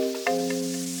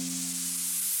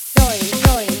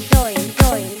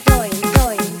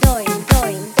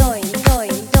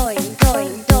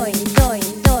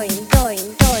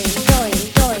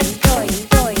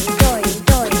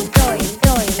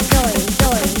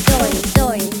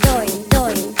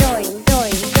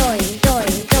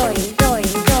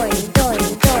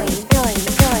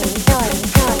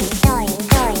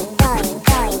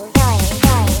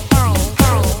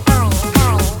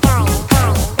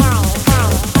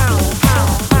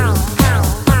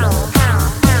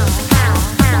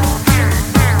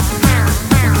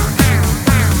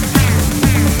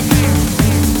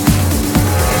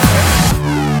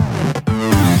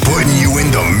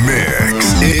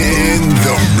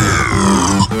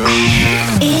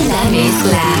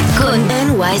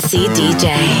 Nyc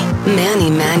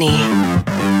Dj.MannyManny.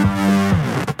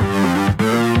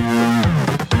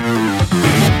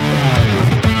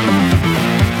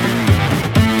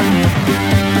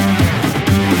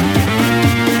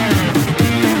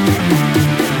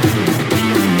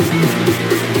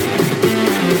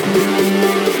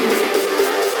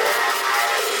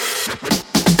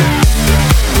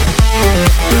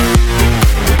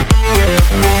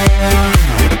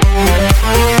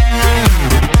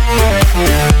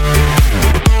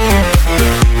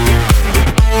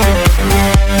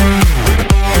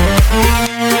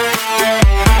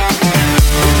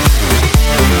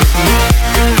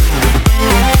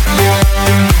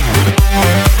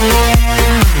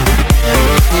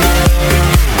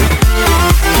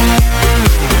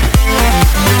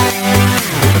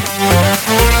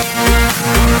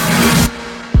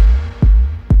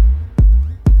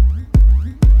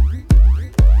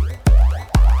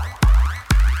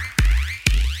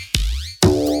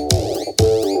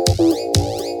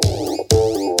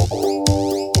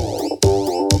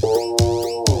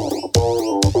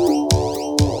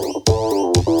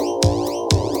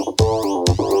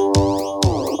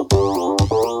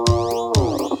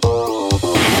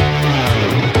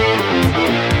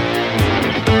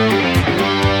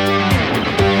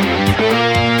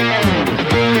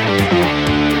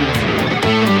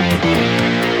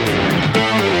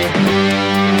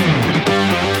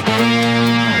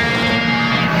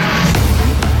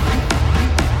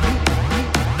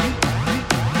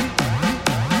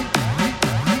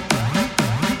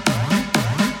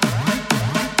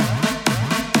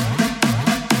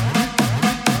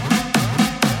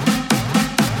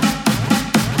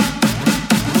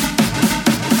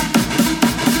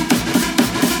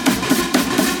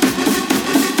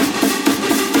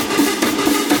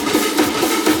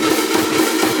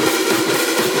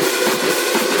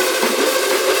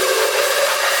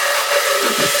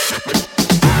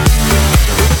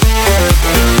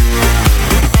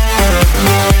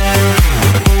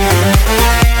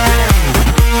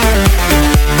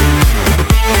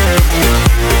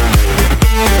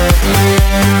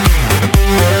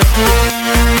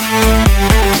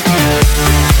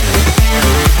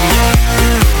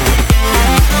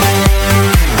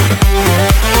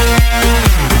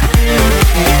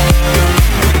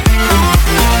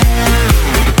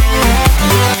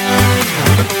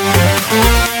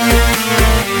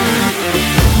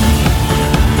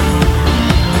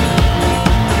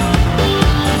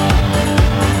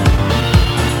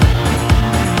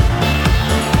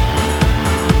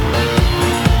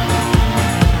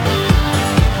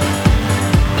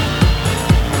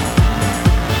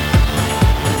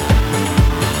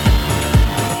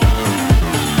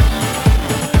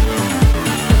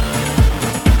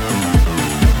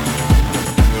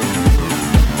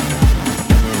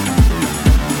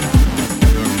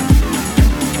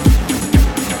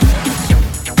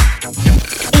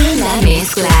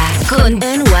 mezcla con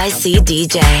NYC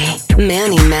DJ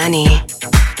Manny Manny.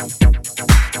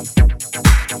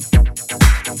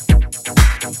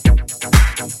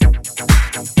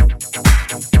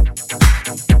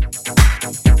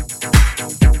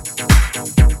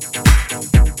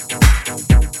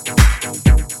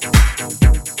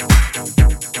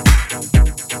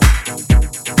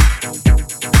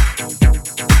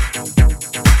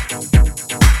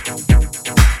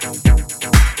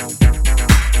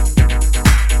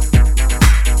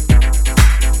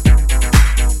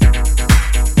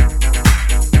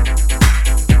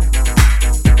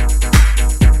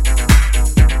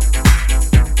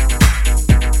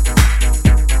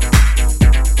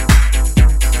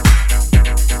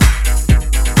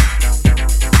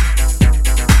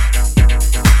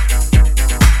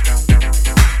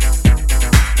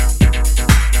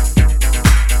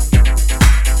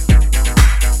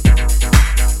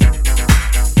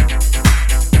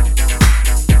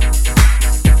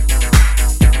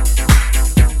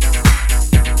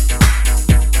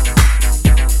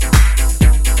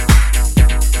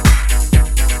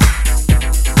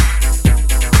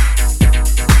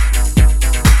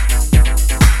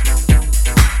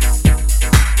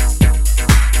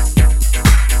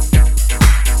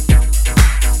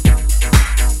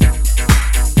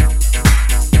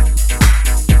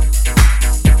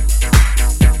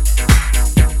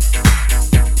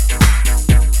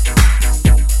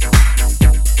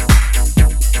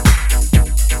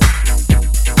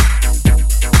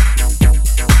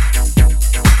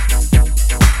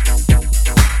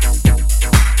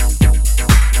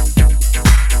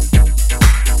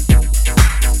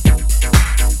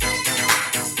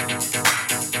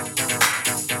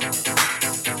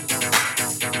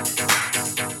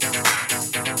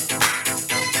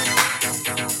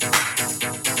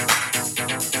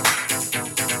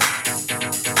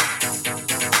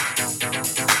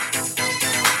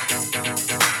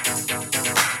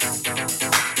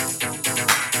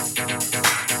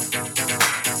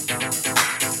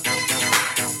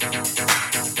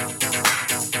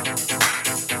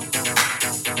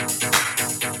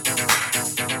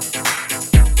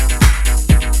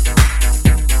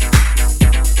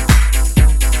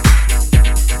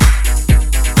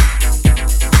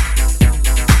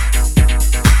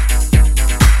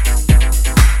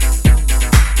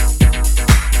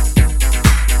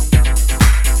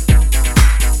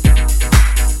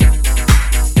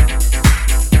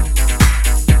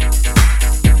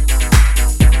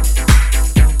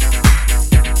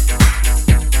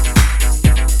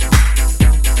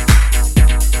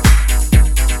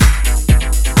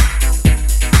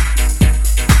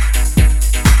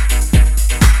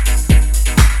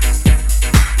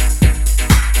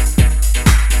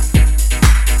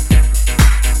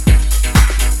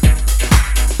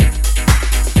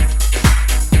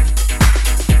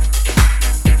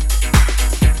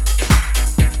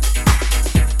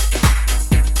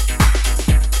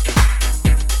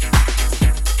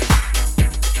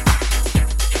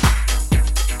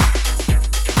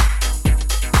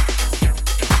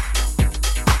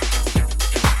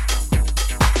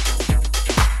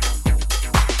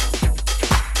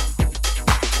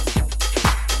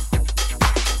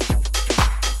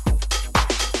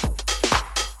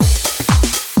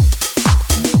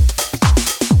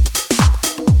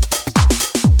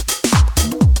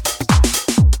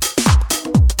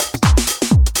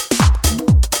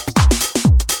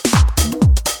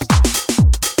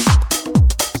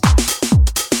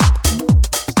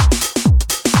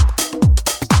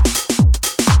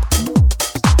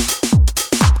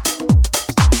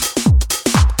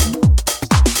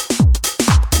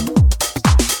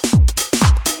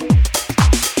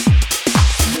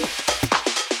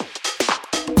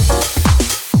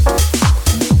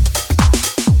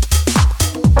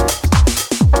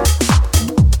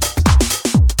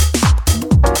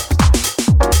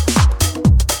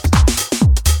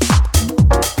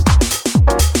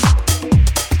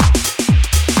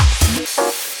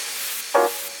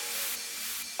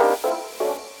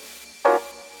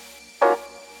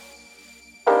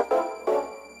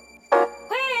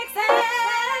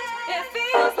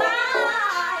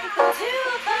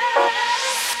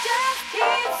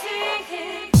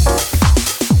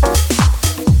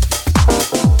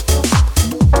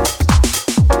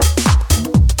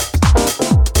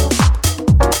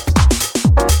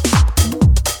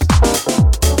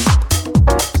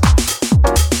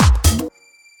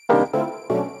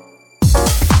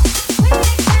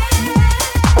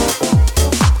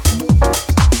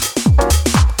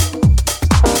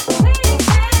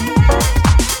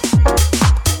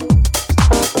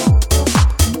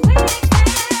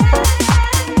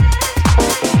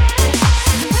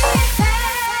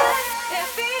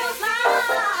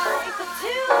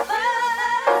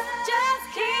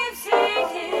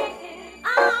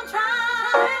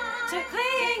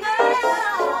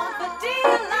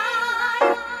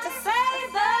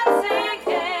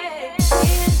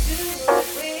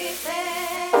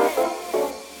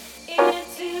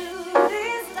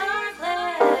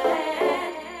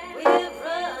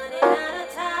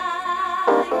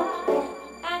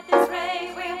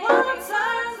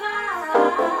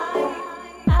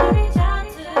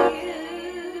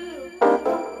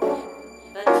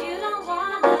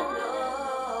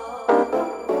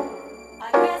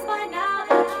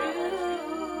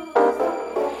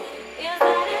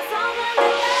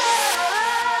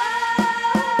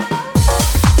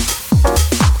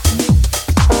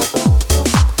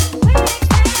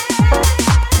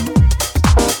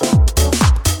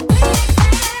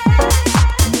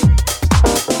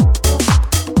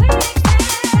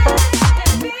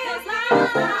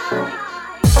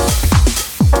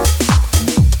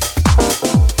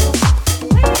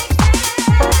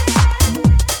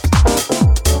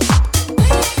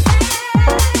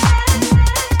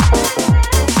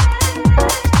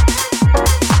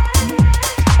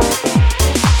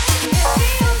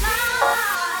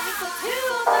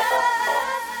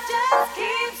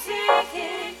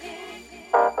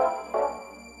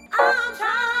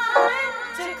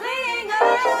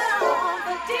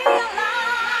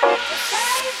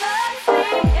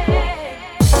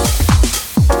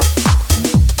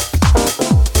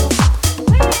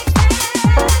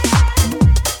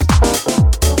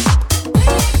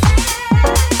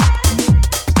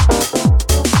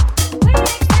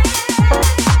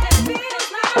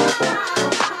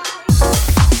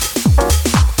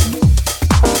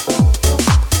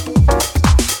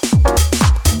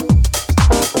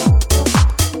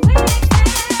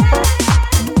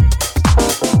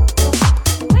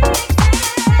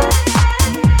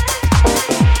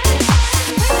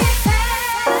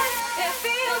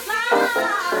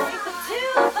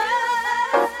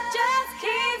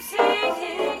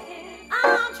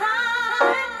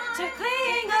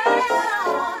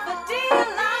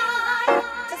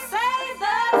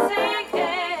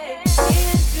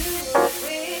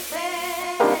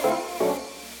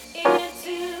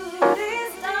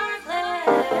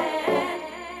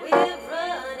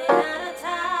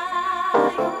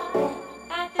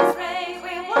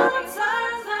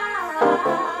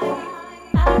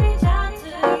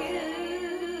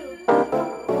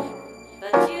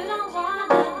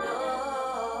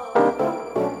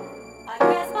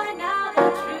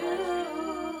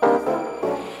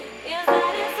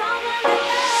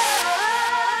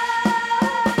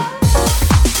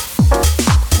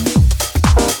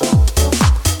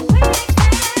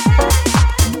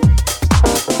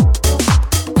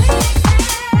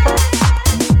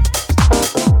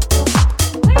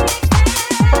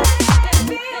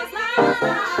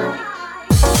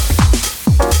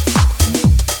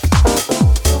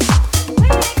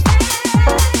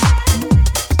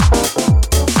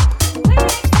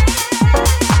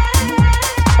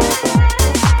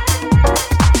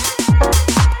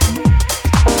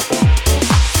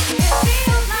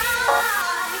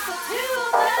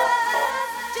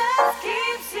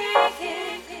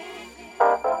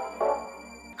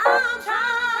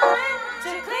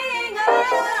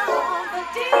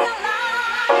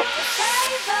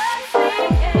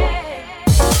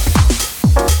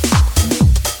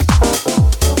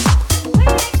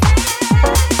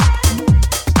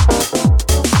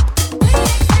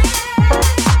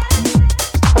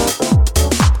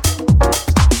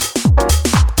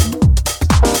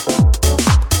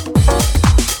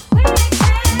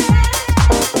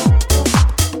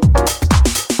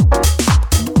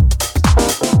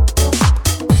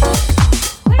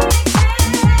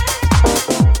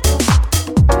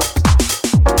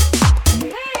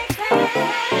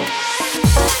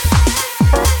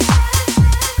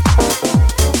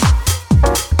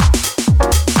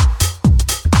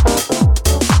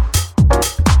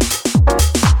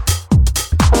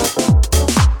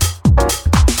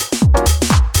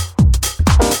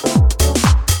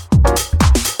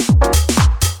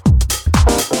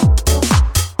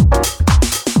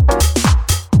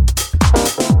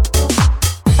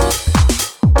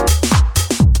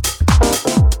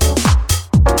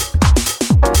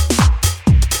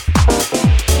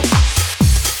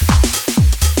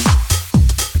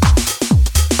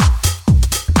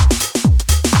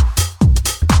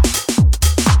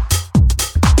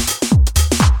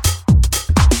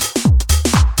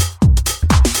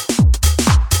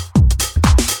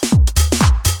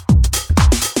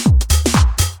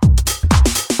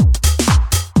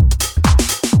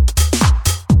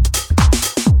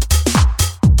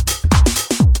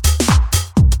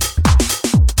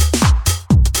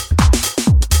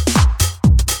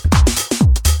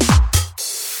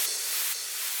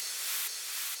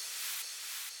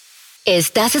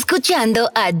 Estás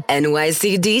escuchando a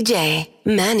NYC DJ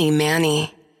Manny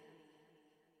Manny.